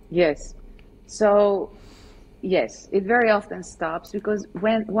 Yes. So, yes, it very often stops because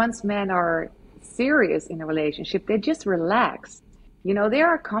once men are serious in a relationship, they just relax. They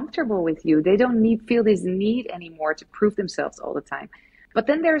are comfortable with you. They don't feel this need anymore to prove themselves all the time. But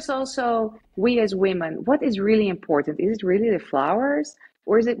then there's also we as women. What is really important? Is it really the flowers,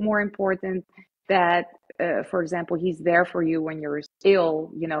 or is it more important that, for example, he's there for you when you're ill,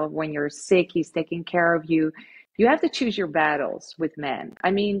 when you're sick, he's taking care of you. You have to choose your battles with men.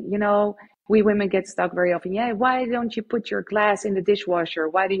 I mean, we women get stuck very often. Yeah, why don't you put your glass in the dishwasher?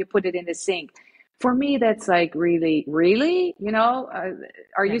 Why do you put it in the sink? For me, that's like really, really, are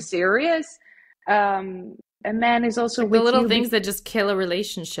Yeah. you serious? A man is also Like the with little you. things that just kill a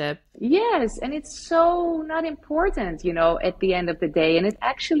relationship. Yes, and it's so not important, at the end of the day. And it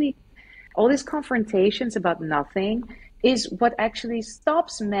actually, all these confrontations about nothing is what actually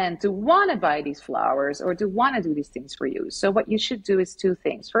stops men to want to buy these flowers or to want to do these things for you. So what you should do is two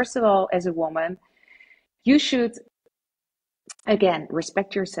things. First of all, as a woman, you should, again,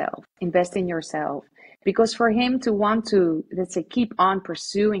 respect yourself, invest in yourself. Because for him to want to, let's say, keep on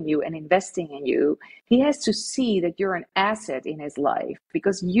pursuing you and investing in you, he has to see that you're an asset in his life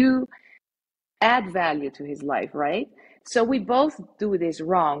because you add value to his life, right? So we both do this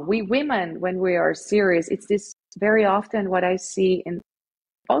wrong. We women, when we are serious, it's this very often what I see in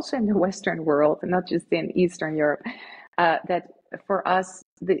also in the Western world, and not just in Eastern Europe, that for us,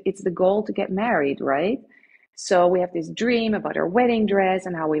 it's the goal to get married, right? So we have this dream about our wedding dress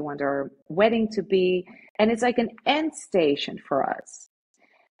and how we want our wedding to be. And it's like an end station for us.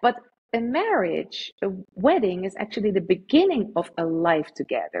 But a marriage, a wedding is actually the beginning of a life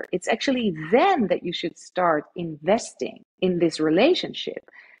together. It's actually then that you should start investing in this relationship.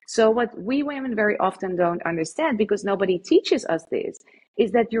 So what we women very often don't understand, because nobody teaches us this,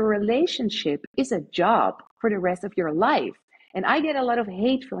 is that your relationship is a job for the rest of your life. And I get a lot of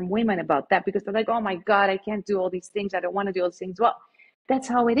hate from women about that because they're like, oh my God, I can't do all these things. I don't want to do all these things. Well, that's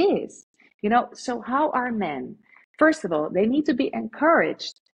how it is. So how are men? First of all, they need to be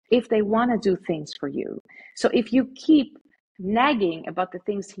encouraged if they want to do things for you. So if you keep nagging about the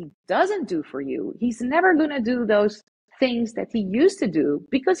things he doesn't do for you, he's never going to do those things that he used to do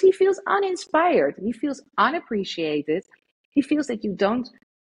because he feels uninspired. He feels unappreciated. He feels that you don't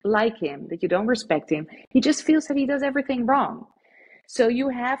like him, that you don't respect him. He just feels that he does everything wrong. So you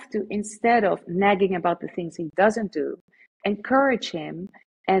have to, instead of nagging about the things he doesn't do, encourage him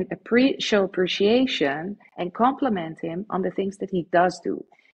and show appreciation and compliment him on the things that he does do,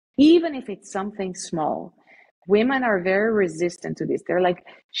 even if it's something small. Women are very resistant to this. They're like,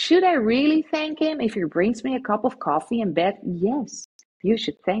 should I really thank him if he brings me a cup of coffee in bed? Yes, you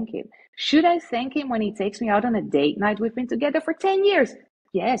should thank him. Should I thank him when he takes me out on a date night? We've been together for 10 years.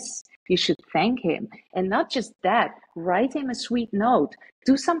 Yes, you should thank him. And not just that, write him a sweet note.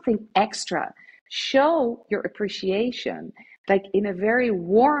 Do something extra. Show your appreciation, like in a very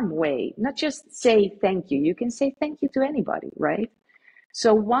warm way. Not just say thank you. You can say thank you to anybody, right?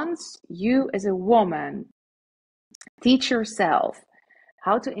 So once you as a woman teach yourself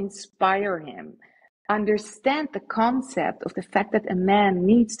how to inspire him, understand the concept of the fact that a man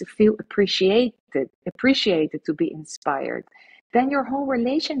needs to feel appreciated to be inspired, then your whole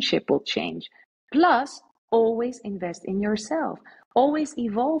relationship will change. Plus, always invest in yourself. Always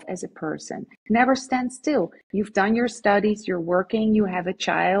evolve as a person. Never stand still. You've done your studies, you're working, you have a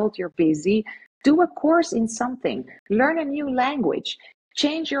child, you're busy. Do a course in something, learn a new language,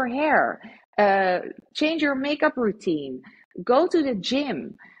 change your hair, change your makeup routine, go to the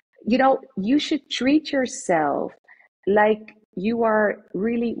gym. You should treat yourself like you are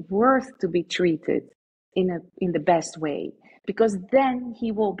really worth to be treated in the best way, because then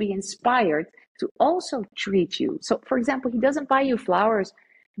he will be inspired to also treat you. So, for example, he doesn't buy you flowers.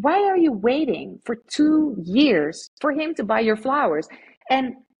 Why are you waiting for 2 years for him to buy your flowers?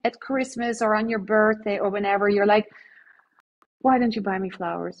 And at Christmas or on your birthday or whenever, you're like, why don't you buy me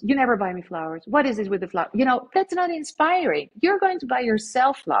flowers? You never buy me flowers. What is it with the flowers? That's not inspiring. You're going to buy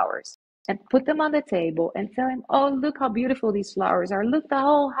yourself flowers and put them on the table and tell him, oh, look how beautiful these flowers are. Look, the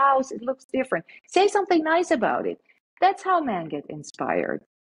whole house, it looks different. Say something nice about it. That's how men get inspired.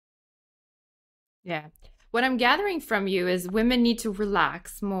 Yeah. What I'm gathering from you is women need to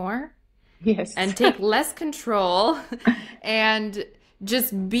relax more Yes. and take less control and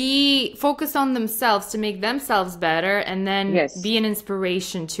just be focused on themselves to make themselves better, and then Yes. be an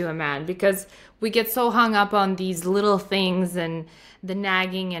inspiration to a man, because we get so hung up on these little things and the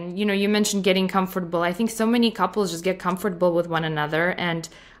nagging. And you mentioned getting comfortable. I think so many couples just get comfortable with one another, and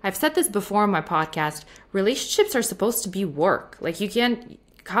I've said this before on my podcast, relationships are supposed to be work. Like,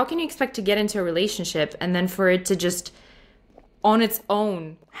 how can you expect to get into a relationship and then for it to just on its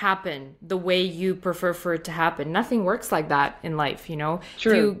own happen the way you prefer for it to happen? Nothing works like that in life, True. If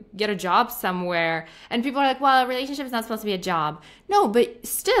you get a job somewhere and people are like, well, a relationship is not supposed to be a job. No, but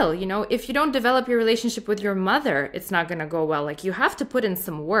still, if you don't develop your relationship with your mother, it's not going to go well. Like, you have to put in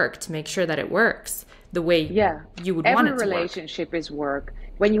some work to make sure that it works the way you would want it to Every relationship is work.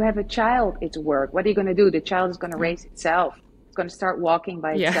 When you have a child, it's work. What are you going to do? The child is going to raise itself. It's going to start walking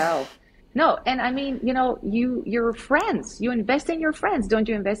by itself. No, and I mean, your friends, you invest in your friends. Don't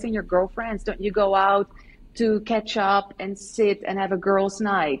you invest in your girlfriends? Don't you go out to catch up and sit and have a girls'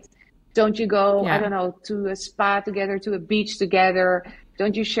 night? Don't you go, I don't know, to a spa together, to a beach together?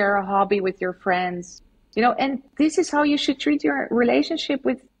 Don't you share a hobby with your friends? And this is how you should treat your relationship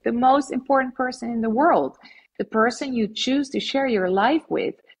with the most important person in the world. The person you choose to share your life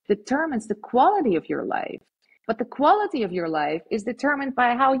with determines the quality of your life. But the quality of your life is determined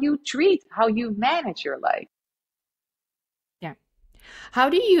by how you manage your life. Yeah. How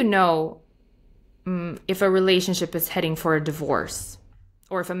do you know if a relationship is heading for a divorce,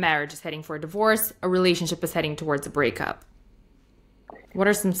 or if a marriage is heading for a divorce, a relationship is heading towards a breakup? What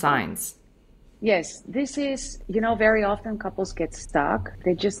are some signs? Yes, this is, very often couples get stuck.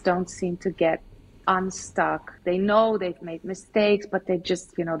 They just don't seem to get unstuck. They know they've made mistakes, but they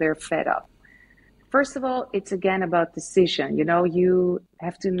just, they're fed up. First of all, it's again about decision. You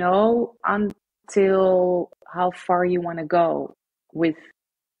have to know until how far you want to go with,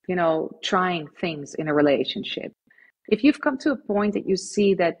 trying things in a relationship. If you've come to a point that you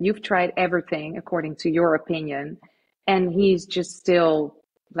see that you've tried everything according to your opinion, and he's just still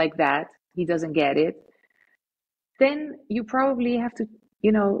like that, he doesn't get it, then you probably have to,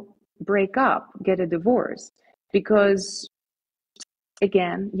 break up, get a divorce, because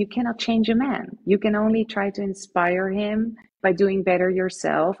again, you cannot change a man. You can only try to inspire him by doing better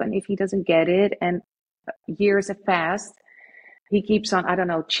yourself. And if he doesn't get it and years have passed, he keeps on, I don't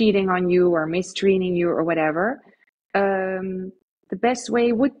know, cheating on you or mistreating you or whatever, the best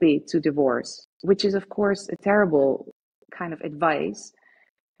way would be to divorce, which is, of course, a terrible kind of advice.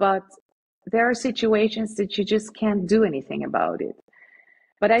 But there are situations that you just can't do anything about it.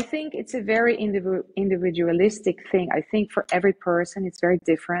 But I think it's a very individualistic thing. I think for every person, it's very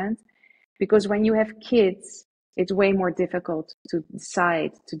different, because when you have kids, it's way more difficult to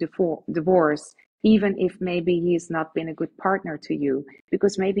decide to divorce, even if maybe he's not been a good partner to you,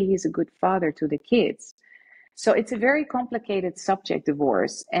 because maybe he's a good father to the kids. So it's a very complicated subject,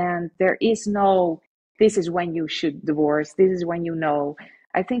 divorce. And there is no, this is when you should divorce, this is when you know.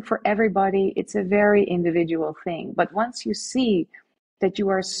 I think for everybody, it's a very individual thing. But once you see that you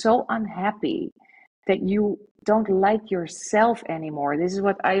are so unhappy, that you don't like yourself anymore. This is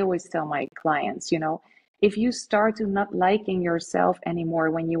what I always tell my clients, if you start to not liking yourself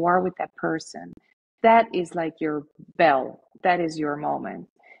anymore when you are with that person, that is like your bell. That is your moment,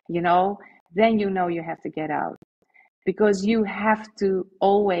 then you have to get out, because you have to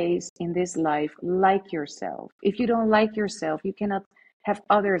always in this life like yourself. If you don't like yourself, you cannot have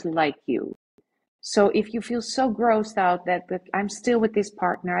others like you. So if you feel so grossed out that I'm still with this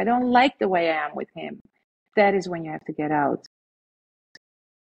partner, I don't like the way I am with him, that is when you have to get out.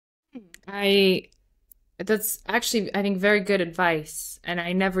 That's actually, I think, very good advice. And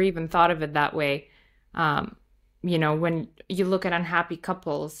I never even thought of it that way. When you look at unhappy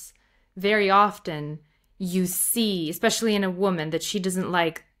couples, very often you see, especially in a woman, that she doesn't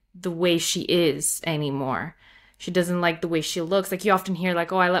like the way she is anymore. She doesn't like the way she looks. Like you often hear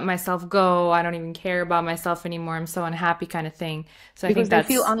like, "Oh, I let myself go. I don't even care about myself anymore. I'm so unhappy," kind of thing. So I think Because they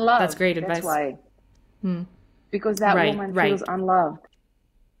feel that's unloved. great That's advice. why. Hmm. Because that Right, woman feels right. unloved.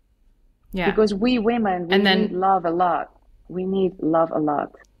 Yeah. Because we women, we And need then love a lot. We need love a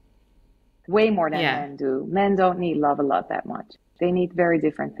lot. Way more than yeah. men do. Men don't need love a lot that much. They need very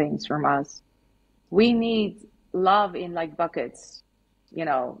different things from us. We need love in like buckets,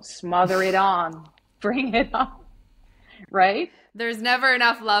 smother it on, bring it on, right? There's never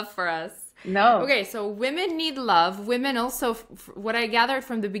enough love for us. No. Okay, so women need love. Women also, what I gathered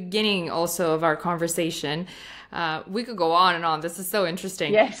from the beginning also of our conversation, we could go on and on. This is so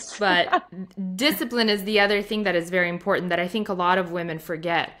interesting. Yes. But discipline is the other thing that is very important that I think a lot of women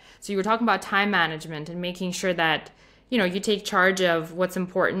forget. So you were talking about time management and making sure that, you take charge of what's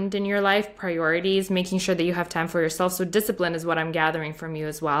important in your life, priorities, making sure that you have time for yourself. So discipline is what I'm gathering from you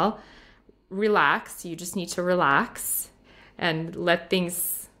as well. Relax. You just need to relax and let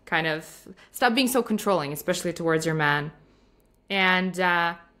things kind of stop being so controlling, especially towards your man. And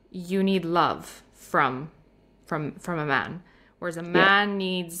you need love from a man, whereas a Yeah. man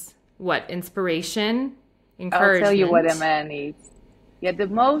needs what? Inspiration, I'll tell you what a encouragement. man needs. Yeah, the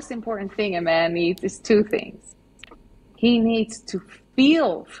most important thing a man needs is two things. He needs to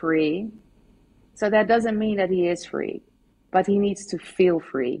feel free. So that doesn't mean that he is free, but he needs to feel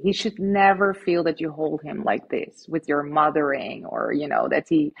free. He should never feel that you hold him like this with your mothering or, that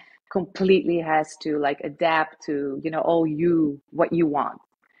he completely has to like adapt to, what you want.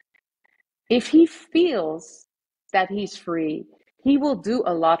 If he feels that he's free, he will do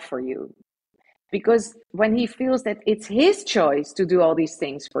a lot for you. Because when he feels that it's his choice to do all these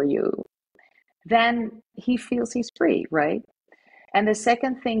things for you, then he feels he's free, right? And the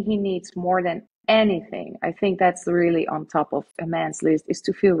second thing he needs more than anything, I think that's really on top of a man's list, is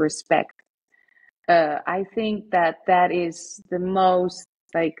to feel respect. I think that is the most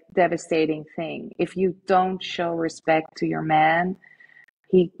like devastating thing. If you don't show respect to your man,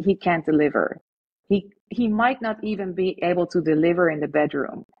 he can't deliver. He might not even be able to deliver in the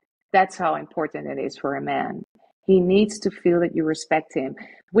bedroom. That's how important it is for a man. He needs to feel that you respect him,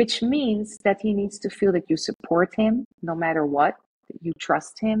 which means that he needs to feel that you support him no matter what, that you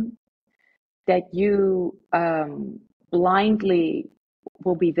trust him, that you blindly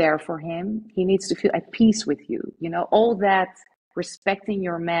will be there for him. He needs to feel at peace with you. All that respecting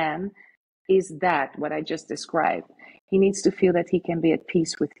your man is that what I just described. He needs to feel that he can be at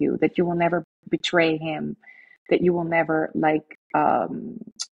peace with you, that you will never betray him, that you will never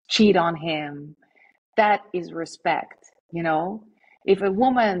cheat on him. That is respect. If a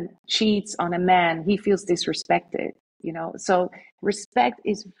woman cheats on a man, he feels disrespected. So respect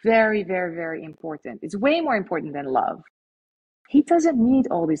is very, very, very important. It's way more important than love. He doesn't need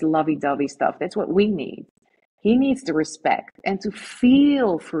all this lovey-dovey stuff. That's what we need. He needs the respect and to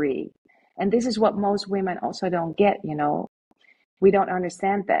feel free. And this is what most women also don't get. We don't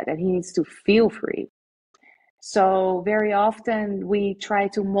understand that he needs to feel free. So very often we try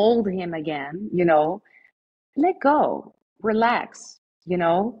to mold him again. Let go, relax.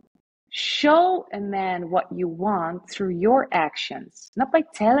 Show a man what you want through your actions, not by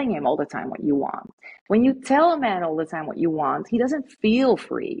telling him all the time what you want. When you tell a man all the time what you want, he doesn't feel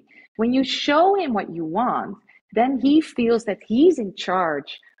free. When you show him what you want, then he feels that he's in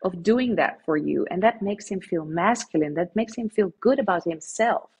charge of doing that for you. And that makes him feel masculine. That makes him feel good about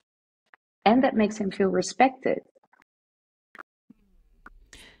himself. And that makes him feel respected.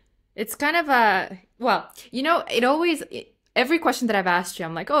 It's kind of it always, every question that I've asked you,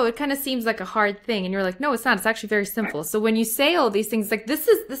 I'm like, oh, it kind of seems like a hard thing. And you're like, no, it's not. It's actually very simple. So when you say all these things, like this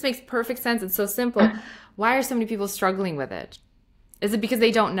makes perfect sense. It's so simple. Why are so many people struggling with it? Is it because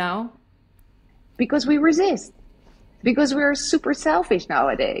they don't know? Because we resist. Because we're super selfish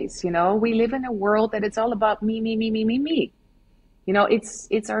nowadays. We live in a world that it's all about me, me, me, me, me, me.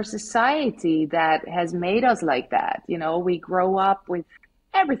 It's our society that has made us like that. We grow up with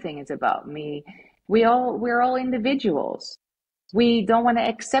everything is about me. We're all individuals. We don't want to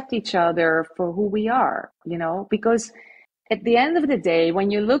accept each other for who we are, because at the end of the day, when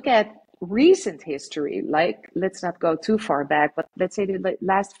you look at recent history, like let's not go too far back, but let's say the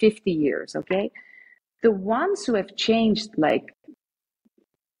last 50 years, okay? The ones who have changed like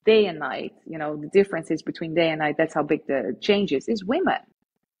day and night, the differences between day and night, that's how big the change is women.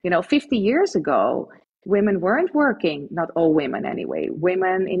 50 years ago, women weren't working, not all women anyway.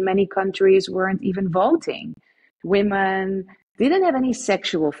 Women in many countries weren't even voting. Women didn't have any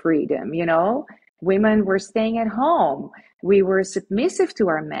sexual freedom. Women were staying at home. We were submissive to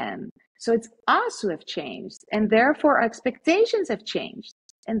our men. So it's us who have changed, and therefore our expectations have changed.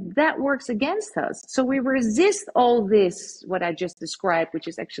 And that works against us. So we resist all this, what I just described, which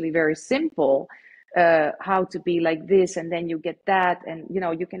is actually very simple, how to be like this, and then you get that, and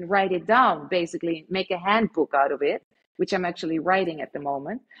you can write it down, basically make a handbook out of it, which I'm actually writing at the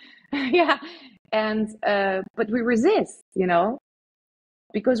moment. Yeah. And but we resist,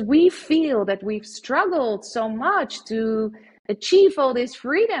 because we feel that we've struggled so much to achieve all this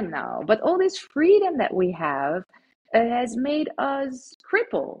freedom now. But all this freedom that we have has made us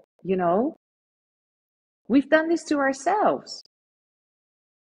cripple, We've done this to ourselves.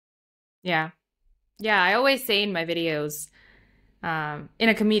 Yeah. Yeah, I always say in my videos, in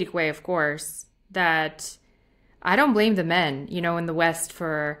a comedic way, of course, that I don't blame the men, in the West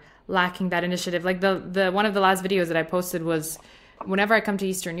for lacking that initiative. Like the one of the last videos that I posted was, whenever I come to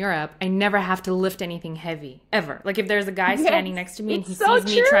Eastern Europe, I never have to lift anything heavy, ever. Like if there's a guy standing next to me and he sees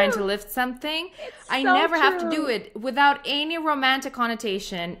me trying to lift something, I never have to do it without any romantic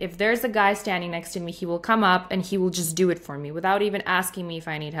connotation. If there's a guy standing next to me, he will come up and he will just do it for me without even asking me if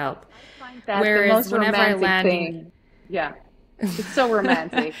I need help. That's whereas the most whenever I land thing. Yeah, it's so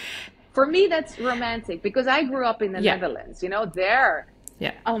romantic. For me, that's romantic because I grew up in the Netherlands, there.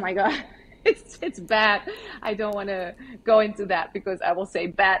 Yeah. Oh my God. It's bad. I don't want to go into that because I will say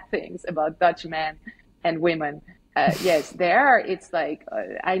bad things about Dutch men and women. Yes, there it's like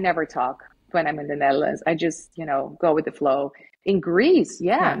I never talk when I'm in the Netherlands. I just, go with the flow. In Greece,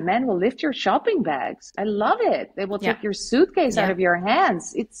 men will lift your shopping bags. I love it. They will take your suitcase out of your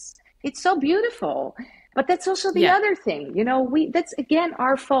hands. It's so beautiful. But that's also the other thing, that's again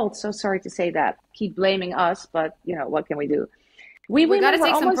our fault. So sorry to say that. Keep blaming us, but what can we do? We got to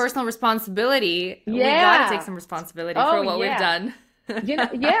take some personal responsibility. Yeah. We got to take some responsibility for what we've done.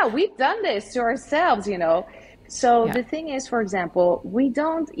 We've done this to ourselves, So the thing is, for example, we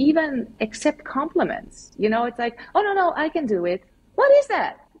don't even accept compliments. It's like, oh, no, I can do it. What is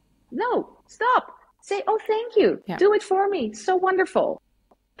that? No, stop. Say, oh, thank you. Yeah. Do it for me. So wonderful.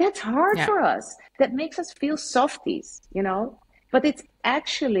 That's hard for us. That makes us feel softies, But it's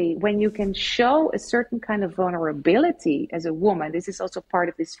actually when you can show a certain kind of vulnerability as a woman, this is also part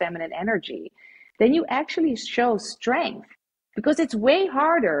of this feminine energy, then you actually show strength, because it's way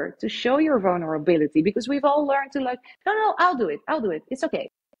harder to show your vulnerability because we've all learned to no, I'll do it. It's okay.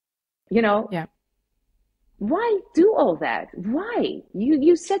 Yeah. Why do all that? Why?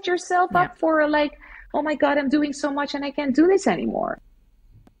 You set yourself up for oh my God, I'm doing so much and I can't do this anymore.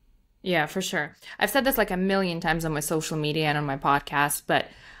 Yeah, for sure. I've said this like a million times on my social media and on my podcast, but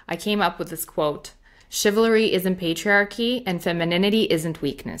I came up with this quote: chivalry isn't patriarchy and femininity isn't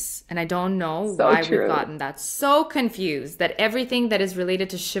weakness. And I don't know why we've gotten that so confused that everything that is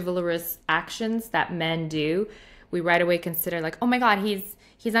related to chivalrous actions that men do, we right away consider like, oh my God,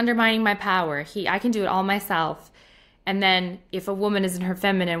 he's undermining my power. I can do it all myself. And then if a woman isn't her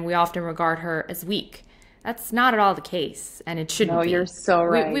feminine, we often regard her as weak. That's not at all the case, and it shouldn't be. No, you're so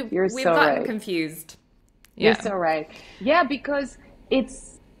right. We've gotten confused. Yeah. You're so right. Yeah, because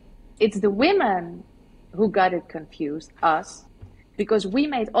it's the women who got it confused, us, because we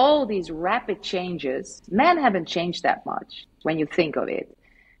made all these rapid changes. Men haven't changed that much when you think of it.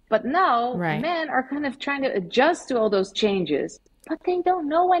 But now men are kind of trying to adjust to all those changes, but they don't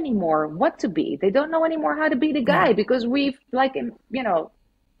know anymore what to be. They don't know anymore how to be the guy because we've cut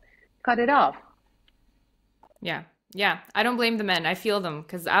it off. Yeah. Yeah. I don't blame the men. I feel them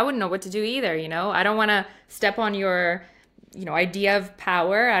because I wouldn't know what to do either. I don't want to step on your, idea of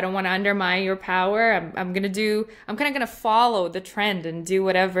power. I don't want to undermine your power. I'm kind of going to follow the trend and do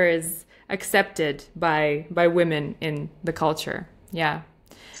whatever is accepted by women in the culture. Yeah.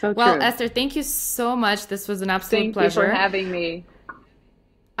 So well, true. Esther, thank you so much. This was an absolute pleasure. Thank you for having me.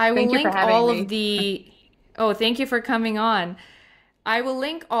 I will link all of the, thank you for coming on. I will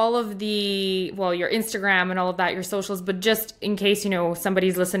link all of the, your Instagram and all of that, your socials, but just in case,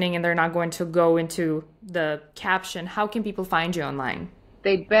 somebody's listening and they're not going to go into the caption, how can people find you online?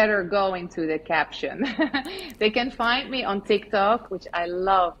 They better go into the caption. They can find me on TikTok, which I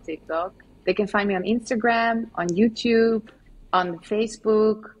love TikTok. They can find me on Instagram, on YouTube, on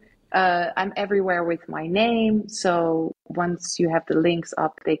Facebook. I'm everywhere with my name. So once you have the links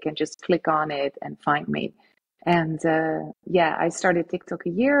up, they can just click on it and find me. And I started TikTok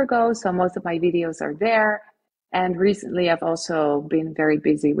a year ago, so most of my videos are there. And recently I've also been very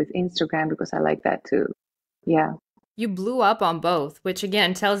busy with Instagram because I like that too. Yeah. You blew up on both, which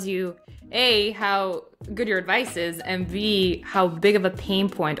again tells you, A, how good your advice is, and B, how big of a pain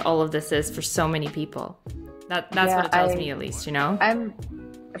point all of this is for so many people. That's what it tells me, at least,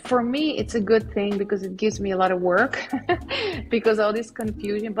 For me, it's a good thing because it gives me a lot of work because all this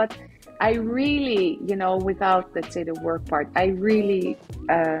confusion. But I really, without, let's say, the work part, I really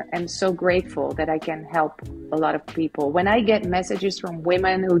am so grateful that I can help a lot of people. When I get messages from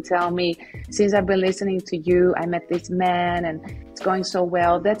women who tell me, since I've been listening to you, I met this man and it's going so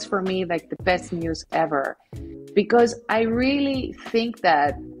well, that's for me like the best news ever. Because I really think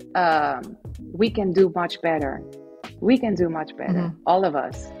that we can do much better. We can do much better, all of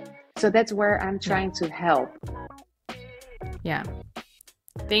us. So that's where I'm trying to help. Yeah.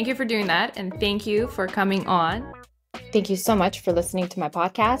 Thank you for doing that. And thank you for coming on. Thank you so much for listening to my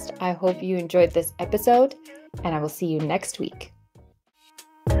podcast. I hope you enjoyed this episode, and I will see you next week.